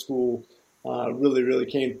medical school. Really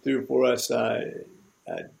came through for us.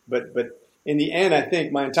 But in the end, I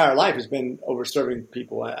think my entire life has been over serving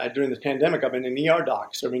people. During this pandemic, I've been an ER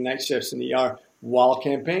doc, serving night shifts in the ER while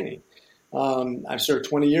campaigning. I've served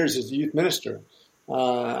 20 years as a youth minister.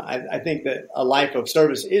 I think that a life of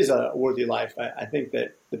service is a worthy life. I think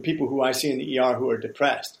that the people who I see in the ER who are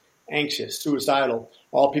depressed, anxious, suicidal,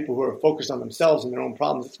 all people who are focused on themselves and their own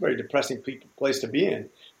problems, it's a very depressing place to be in.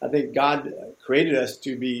 I think God created us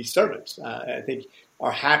to be servants. I think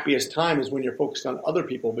our happiest time is when you're focused on other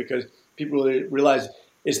people because people really realize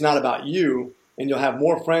it's not about you, and you'll have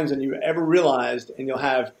more friends than you ever realized, and you'll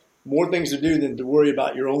have more things to do than to worry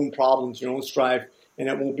about your own problems, your own strife, and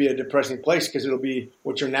it won't be a depressing place because it'll be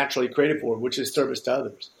what you're naturally created for, which is service to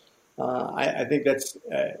others. I think that's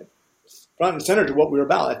front and center to what we're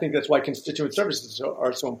about. I think that's why constituent services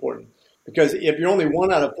are so important, because if you're only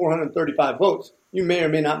 1 out of 435 votes, you may or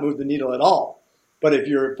may not move the needle at all. But if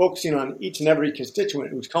you're focusing on each and every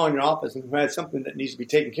constituent who's calling your office and who has something that needs to be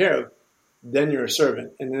taken care of, then you're a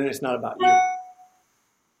servant, and then it's not about you. I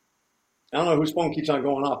don't know whose phone keeps on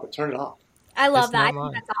going off, but turn it off. I love that. I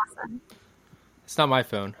think that's awesome. It's not my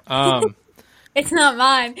phone. It's not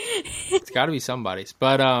mine. It's got to be somebody's.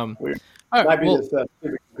 But Weird. Might be this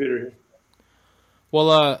computer here.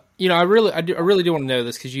 Well, I really do want to know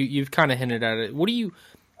this because you've kind of hinted at it. What do you?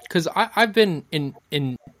 Because I've been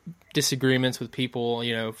in disagreements with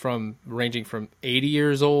people, from ranging from 80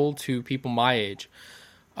 years old to people my age,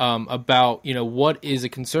 about, what is a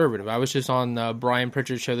conservative. I was just on Brian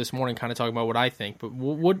Pritchard's show this morning kind of talking about what I think. But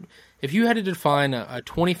what if you had to define a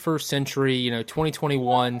 21st century,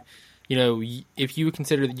 2021, if you would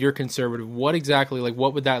consider that you're conservative, what exactly, like,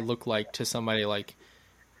 what would that look like to somebody? Like,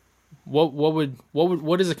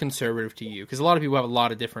 what is a conservative to you? Because a lot of people have a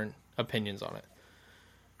lot of different opinions on it.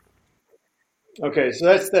 Okay, so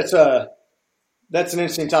that's an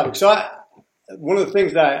interesting topic. So one of the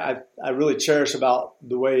things that I really cherish about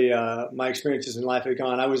the way my experiences in life have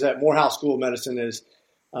gone, I was at Morehouse School of Medicine as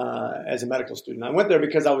a medical student. I went there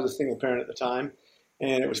because I was a single parent at the time,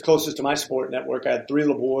 and it was closest to my support network. I had 3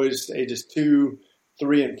 little boys, ages 2,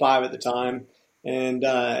 3, and 5 at the time. And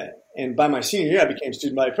by my senior year, I became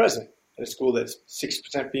student body president at a school that's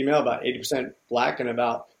 60% female, about 80% black, and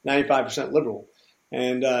about 95% liberal.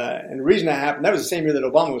 And the reason that happened, that was the same year that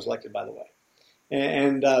Obama was elected, by the way.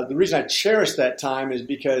 And the reason I cherished that time is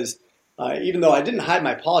because even though I didn't hide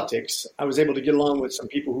my politics, I was able to get along with some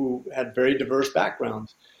people who had very diverse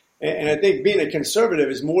backgrounds. And I think being a conservative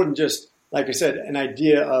is more than just, like I said, an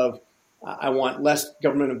idea of I want less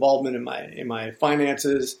government involvement in my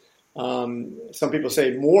finances. Some people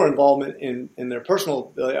say more involvement in their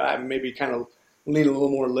personal. I maybe kind of lean a little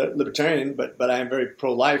more libertarian, but I am very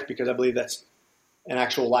pro-life because I believe that's an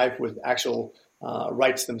actual life with actual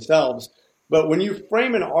rights themselves. But when you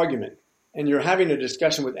frame an argument and you're having a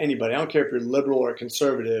discussion with anybody, I don't care if you're liberal or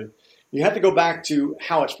conservative, you have to go back to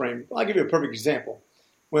how it's framed. I'll give you a perfect example.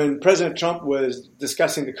 When President Trump was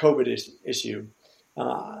discussing the COVID issue,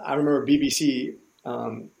 I remember BBC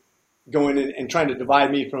going in and trying to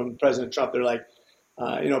divide me from President Trump. They're like,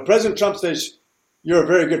 President Trump says you're a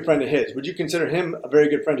very good friend of his. Would you consider him a very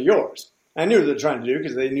good friend of yours? I knew what they were trying to do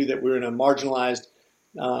because they knew that we were in a marginalized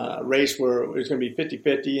race where it was going to be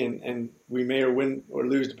 50-50 and we may or win or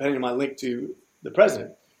lose depending on my link to the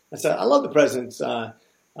president. I said, I love the president's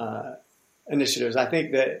initiatives. I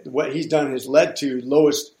think that what he's done has led to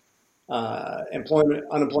lowest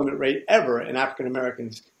unemployment rate ever in African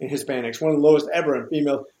Americans and Hispanics, one of the lowest ever in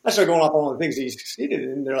females. I started going off on all the things he's succeeded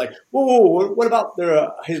in. They're like, whoa, what about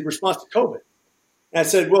his response to COVID? And I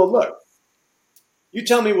said, well, look, you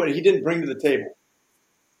tell me what he didn't bring to the table.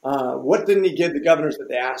 What didn't he give the governors that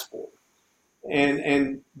they asked for?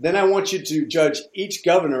 And then I want you to judge each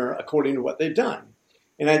governor according to what they've done.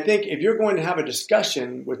 And I think if you're going to have a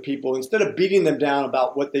discussion with people, instead of beating them down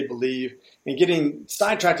about what they believe and getting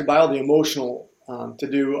sidetracked by all the emotional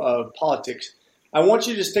to-do of politics, I want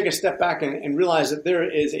you to just take a step back and realize that there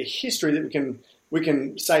is a history that we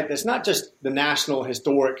can cite that's not just the national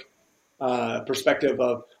historic perspective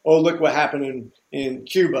of, oh, look what happened in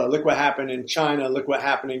Cuba, look what happened in China, look what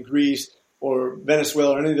happened in Greece or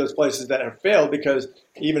Venezuela or any of those places that have failed, because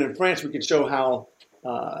even in France we can show how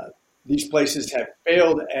these places have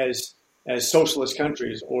failed as socialist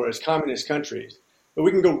countries or as communist countries. But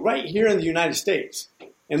we can go right here in the United States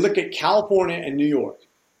and look at California and New York,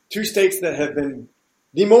 2 states that have been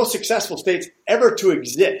the most successful states ever to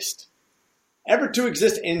exist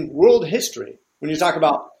in world history. When you talk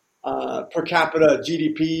about per capita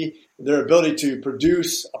GDP, their ability to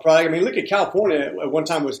produce a product. I mean, look at California at one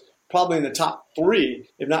time was probably in the top 3,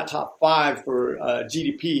 if not top 5 for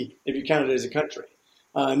GDP if you count it as a country.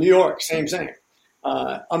 New York, same thing.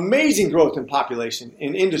 Amazing growth in population,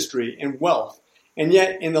 in industry, in wealth. And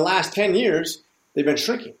yet in the last 10 years, they've been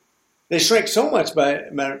shrinking. They shrank so much, by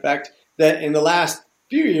matter of fact, that in the last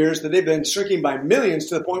few years that they've been shrinking by millions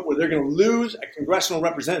to the point where they're going to lose a congressional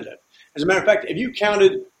representative. As a matter of fact, if you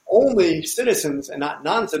counted only citizens and not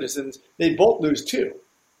non-citizens, they'd both lose 2.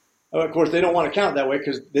 Of course, they don't want to count it that way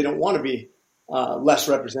because they don't want to be less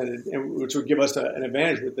represented, which would give us an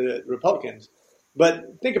advantage with the Republicans.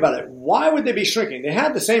 But think about it. Why would they be shrinking? They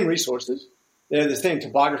have the same resources. They have the same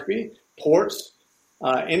topography, ports,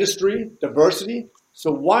 industry, diversity.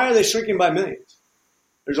 So why are they shrinking by millions?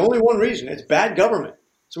 There's only one reason. It's bad government.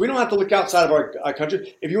 So we don't have to look outside of our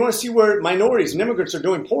country. If you want to see where minorities and immigrants are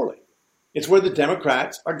doing poorly, it's where the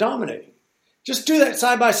Democrats are dominating. Just do that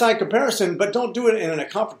side-by-side comparison, but don't do it in a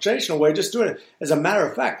confrontational way. Just do it as a matter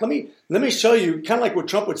of fact. Let me show you, kind of like what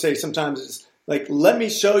Trump would say sometimes, is like, let me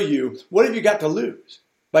show you, what have you got to lose?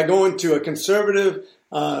 By going to a conservative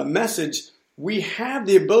message, we have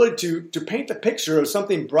the ability to paint the picture of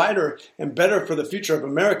something brighter and better for the future of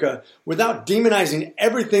America without demonizing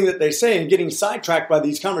everything that they say and getting sidetracked by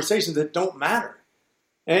these conversations that don't matter.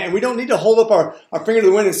 And we don't need to hold up our finger to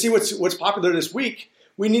the wind and see what's popular this week.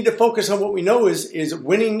 We need to focus on what we know is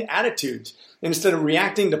winning attitudes. And instead of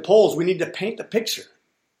reacting to polls, we need to paint the picture.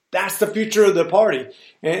 That's the future of the party.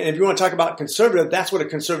 And if you want to talk about conservative, that's what a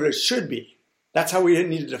conservative should be. That's how we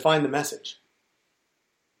need to define the message.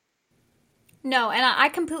 No, and I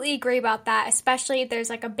completely agree about that, especially if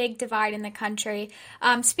there's like a big divide in the country.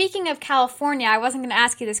 Speaking of California, I wasn't going to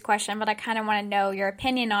ask you this question, but I kind of want to know your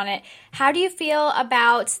opinion on it. How do you feel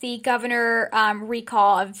about the governor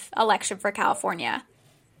recall of election for California?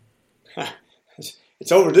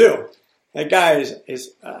 It's overdue. That guy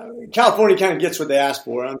is California kind of gets what they ask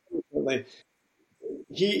for. Unfortunately,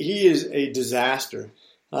 he is a disaster.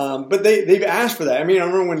 But they've asked for that. I mean, I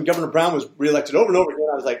remember when Governor Brown was reelected over and over again,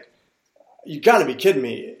 I was like, you got to be kidding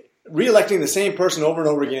me. Reelecting the same person over and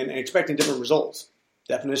over again and expecting different results.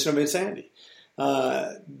 Definition of insanity.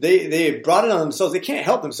 They brought it on themselves. They can't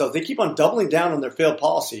help themselves. They keep on doubling down on their failed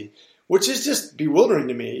policy, which is just bewildering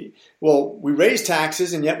to me. Well, we raise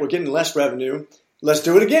taxes and yet we're getting less revenue. Let's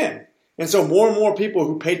do it again. And so more and more people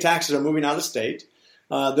who pay taxes are moving out of state.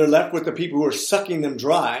 They're left with the people who are sucking them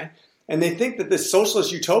dry. And they think that this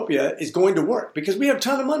socialist utopia is going to work because we have a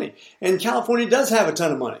ton of money. And California does have a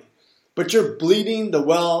ton of money. But you're bleeding the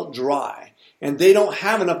well dry. And they don't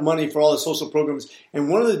have enough money for all the social programs. And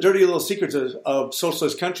one of the dirty little secrets of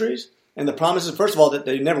socialist countries, and the promise is, first of all, that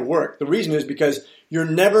they never work. The reason is because you're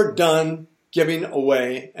never done giving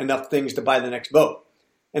away enough things to buy the next vote.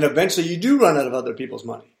 And eventually you do run out of other people's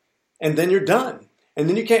money. And then you're done. And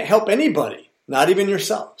then you can't help anybody, not even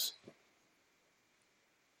yourselves.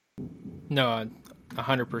 No,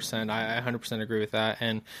 100%. I 100% agree with that.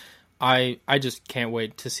 And I just can't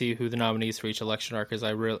wait to see who the nominees for each election are because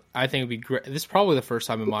I think it'd be great. This is probably the first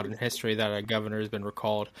time in modern history that a governor has been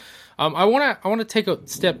recalled. I want to take a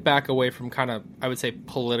step back away from kind of, I would say,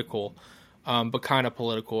 political, but kind of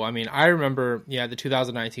political. I mean, I remember, the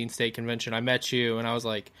 2019 state convention. I met you, and I was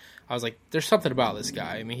like, there's something about this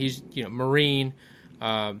guy. I mean, he's Marine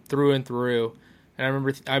through and through.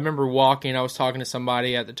 And I remember walking. I was talking to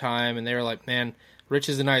somebody at the time, and they were like, "Man, Rich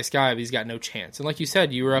is a nice guy, but he's got no chance." And like you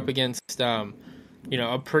said, you were up against, a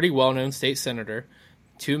pretty well-known state senator,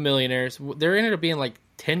 2 millionaires. There ended up being like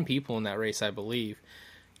 10 people in that race, I believe.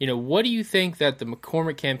 What do you think that the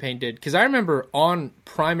McCormick campaign did? Because I remember on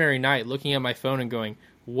primary night looking at my phone and going,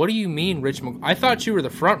 "What do you mean, Rich McCormick? I thought you were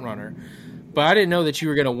the front runner, but I didn't know that you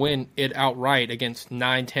were going to win it outright against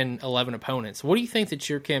 9, 10, 11 opponents." What do you think that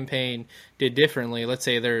your campaign did differently? Let's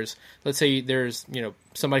say there's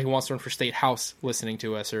somebody who wants to run for state house listening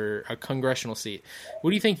to us or a congressional seat. What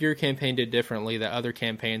do you think your campaign did differently that other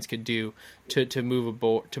campaigns could do to move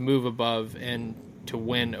above and to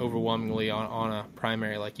win overwhelmingly on a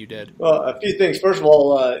primary like you did? Well, a few things. First of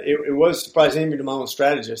all, it was surprising even to my own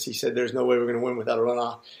strategist. He said there's no way we're going to win without a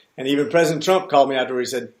runoff. And even President Trump called me after he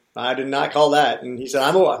said, "I did not call that." And he said,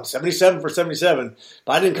 I'm 77 for 77,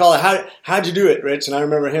 but I didn't call it. How'd you do it, Rich? And I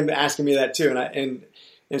remember him asking me that too.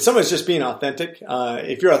 And some of it's just being authentic.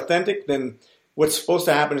 If you're authentic, then what's supposed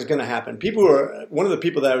to happen is going to happen. One of the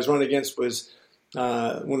people that I was running against was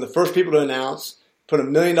one of the first people to announce, put $1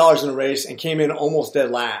 million in a race and came in almost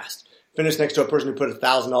dead last. Finished next to a person who put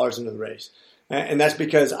 $1,000 into the race. And that's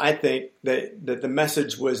because I think that the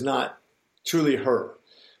message was not truly her.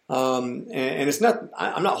 And it's not,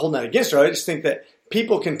 I'm not holding that against her. I just think that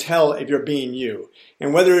people can tell if you're being you.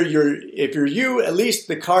 And if you're you, at least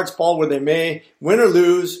the cards fall where they may. Win or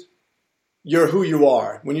lose, you're who you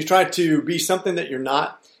are. When you try to be something that you're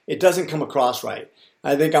not, it doesn't come across right.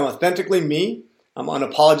 I think I'm authentically me. I'm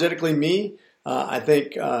unapologetically me. I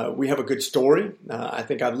think we have a good story. I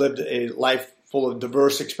think I've lived a life full of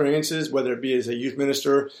diverse experiences, whether it be as a youth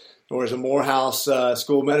minister or as a Morehouse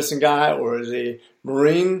School of Medicine guy, or as a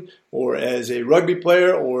Marine, or as a rugby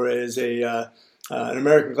player, or as an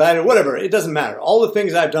American Gladiator, whatever. It doesn't matter. All the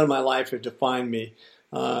things I've done in my life have defined me.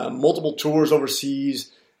 Multiple tours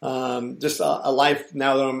overseas, just a life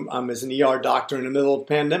now that I'm as an ER doctor in the middle of a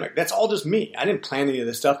pandemic. That's all just me. I didn't plan any of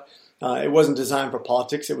this stuff. It wasn't designed for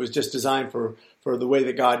politics. It was just designed for the way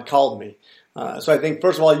that God called me. So I think,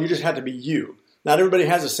 first of all, you just have to be you. Not everybody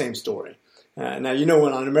has the same story. Now,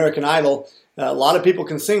 when on American Idol, a lot of people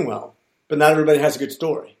can sing well, but not everybody has a good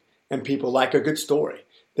story. And people like a good story.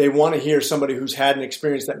 They want to hear somebody who's had an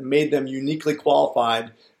experience that made them uniquely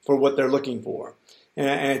qualified for what they're looking for. And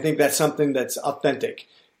I think that's something that's authentic.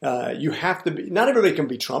 You have to be, not everybody can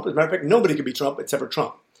be Trump. As a matter of fact, nobody can be Trump except for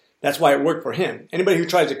Trump. That's why it worked for him. Anybody who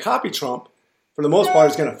tries to copy Trump, for the most part,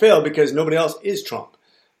 is going to fail because nobody else is Trump.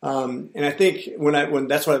 And I think when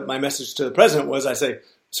that's what my message to the president was, I say,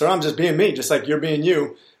 "Sir, I'm just being me, just like you're being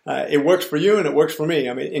you. It works for you and it works for me.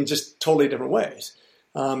 I mean, in just totally different ways."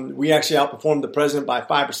 We actually outperformed the president by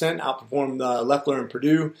 5%, outperformed Loeffler and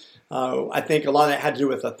Perdue. I think a lot of that had to do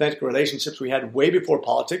with authentic relationships we had way before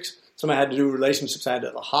politics. Some of it had to do with relationships I had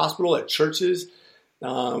at the hospital, at churches,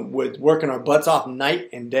 with working our butts off night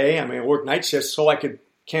and day. I mean, I worked night shifts so I could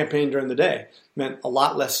campaign during the day. It meant a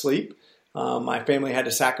lot less sleep. My family had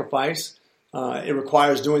to sacrifice. It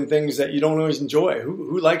requires doing things that you don't always enjoy.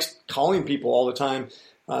 Who likes calling people all the time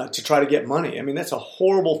to try to get money? I mean, that's a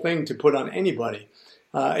horrible thing to put on anybody,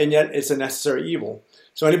 and yet it's a necessary evil.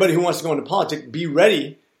 So anybody who wants to go into politics, be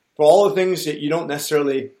ready for all the things that you don't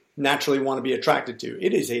necessarily naturally want to be attracted to.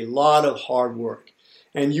 It is a lot of hard work.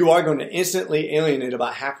 And you are going to instantly alienate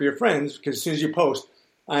about half of your friends, because as soon as you post,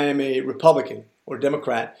 I am a Republican or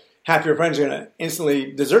Democrat, half your friends are going to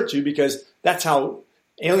instantly desert you, because that's how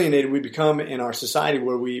alienated we become in our society,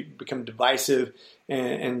 where we become divisive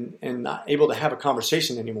and not able to have a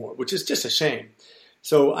conversation anymore, which is just a shame.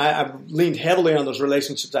 So I've leaned heavily on those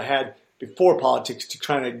relationships I had before politics to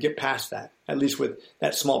try to get past that, at least with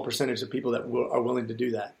that small percentage of people that are willing to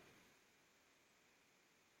do that.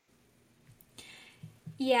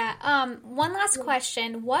 Yeah. One last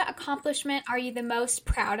question. What accomplishment are you the most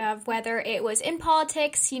proud of, whether it was in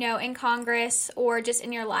politics, in Congress, or just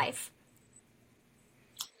in your life?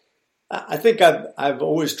 I think I've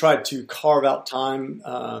always tried to carve out time.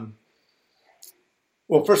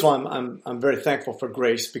 Well, first of all, I'm very thankful for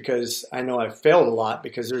grace, because I know I've failed a lot,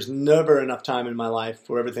 because there's never enough time in my life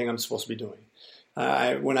for everything I'm supposed to be doing.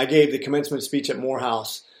 When I gave the commencement speech at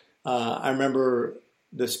Morehouse, I remember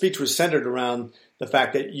the speech was centered around the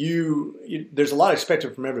fact that there's a lot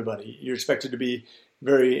expected from everybody. You're expected to be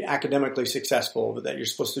very academically successful, but that you're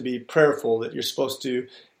supposed to be prayerful, that you're supposed to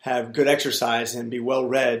have good exercise and be well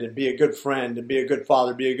read and be a good friend and be a good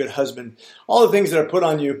father, be a good husband. All the things that are put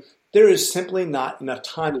on you, there is simply not enough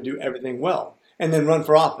time to do everything well, and then run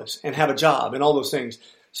for office and have a job and all those things.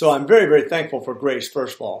 So I'm very, very thankful for grace,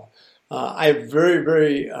 first of all. I've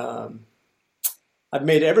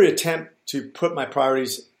made every attempt to put my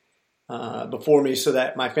priorities before me so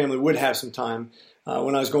that my family would have some time.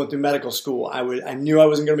 When I was going through medical school, I knew I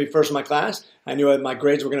wasn't going to be first in my class. I knew my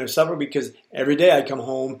grades were going to suffer, because every day I'd come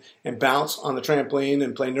home and bounce on the trampoline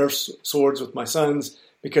and play Nerf swords with my sons,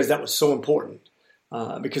 because that was so important.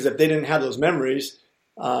 Because if they didn't have those memories,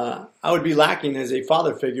 I would be lacking as a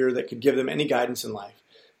father figure that could give them any guidance in life.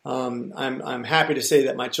 I'm happy to say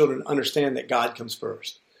that my children understand that God comes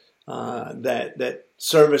first. That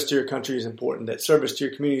service to your country is important, that service to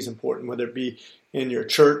your community is important, whether it be in your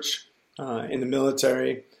church, in the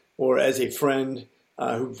military, or as a friend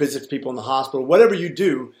who visits people in the hospital. Whatever you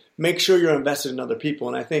do, make sure you're invested in other people.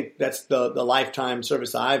 And I think that's the lifetime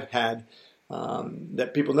service I've had,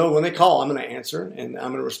 that people know when they call, I'm going to answer and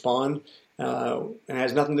I'm going to respond. And it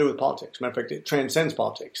has nothing to do with politics. Matter of fact, it transcends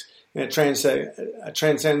politics, and it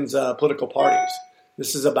transcends political parties.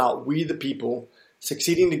 This is about we the people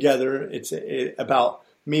succeeding together. It's about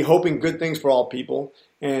me hoping good things for all people,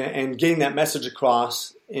 and getting that message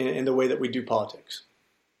across in the way that we do politics.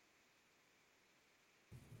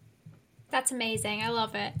 That's amazing. I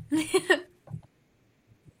love it.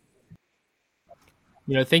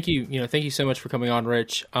 Thank you so much for coming on,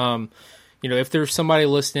 Rich. If there's somebody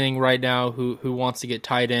listening right now who wants to get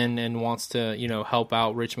tied in and wants to, help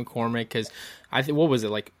out Rich McCormick, because I think, what was it,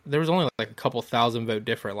 like, there was only like a couple thousand vote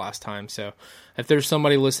different last time. So if there's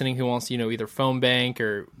somebody listening who wants to, either phone bank,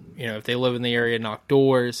 or, if they live in the area, knock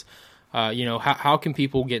doors, how can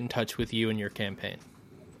people get in touch with you and your campaign?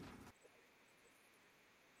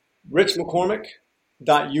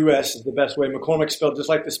 RichMcCormick.us is the best way. McCormick spelled just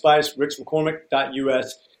like the spice.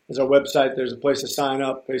 RichMcCormick.us is our website. There's a place to sign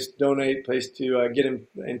up, place to donate, place to get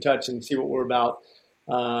in touch and see what we're about.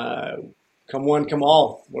 Come one, come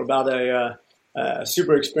all. We're about a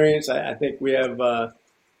super experience. I think we have a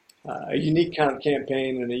unique kind of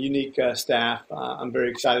campaign and a unique staff. I'm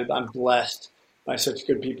very excited. I'm blessed by such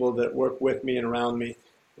good people that work with me and around me.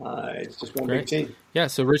 It's just one big team. Yeah,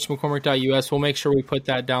 so richmccormick.us. We'll make sure we put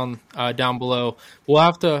that down below. We'll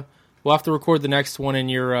have to record the next one in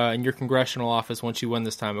your congressional office once you win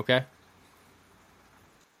this time, okay?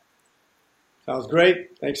 Sounds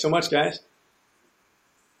great. Thanks so much, guys.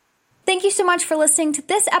 Thank you so much for listening to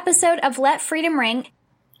this episode of Let Freedom Ring.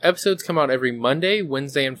 Episodes come out every Monday,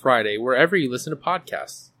 Wednesday, and Friday, wherever you listen to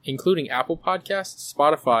podcasts, including Apple Podcasts,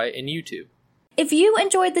 Spotify, and YouTube. If you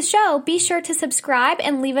enjoyed the show, be sure to subscribe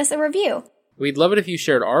and leave us a review. We'd love it if you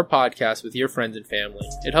shared our podcast with your friends and family.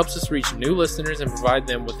 It helps us reach new listeners and provide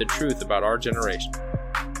them with the truth about our generation.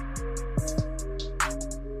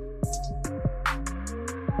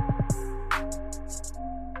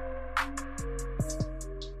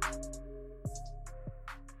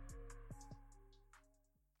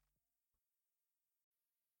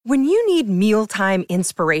 When you need mealtime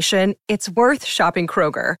inspiration, it's worth shopping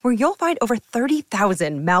Kroger, where you'll find over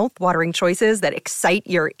 30,000 mouth-watering choices that excite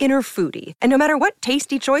your inner foodie. And no matter what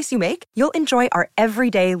tasty choice you make, you'll enjoy our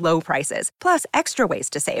everyday low prices, plus extra ways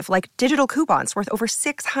to save, like digital coupons worth over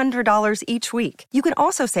 $600 each week. You can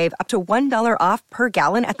also save up to $1 off per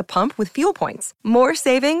gallon at the pump with fuel points. More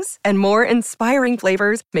savings and more inspiring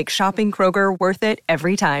flavors make shopping Kroger worth it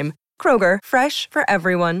every time. Kroger, fresh for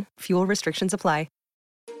everyone. Fuel restrictions apply.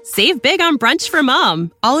 Save big on brunch for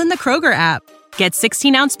mom, all in the Kroger app. Get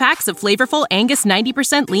 16-ounce packs of flavorful Angus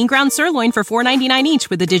 90% lean ground sirloin for $4.99 each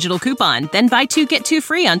with a digital coupon. Then buy 2, get 2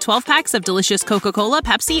 free on 12 packs of delicious Coca-Cola,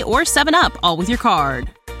 Pepsi, or 7-Up, all with your card.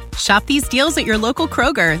 Shop these deals at your local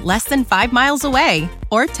Kroger, less than 5 miles away.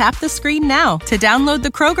 Or tap the screen now to download the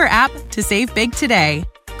Kroger app to save big today.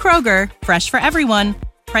 Kroger, fresh for everyone.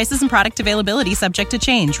 Prices and product availability subject to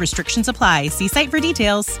change. Restrictions apply. See site for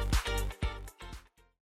details.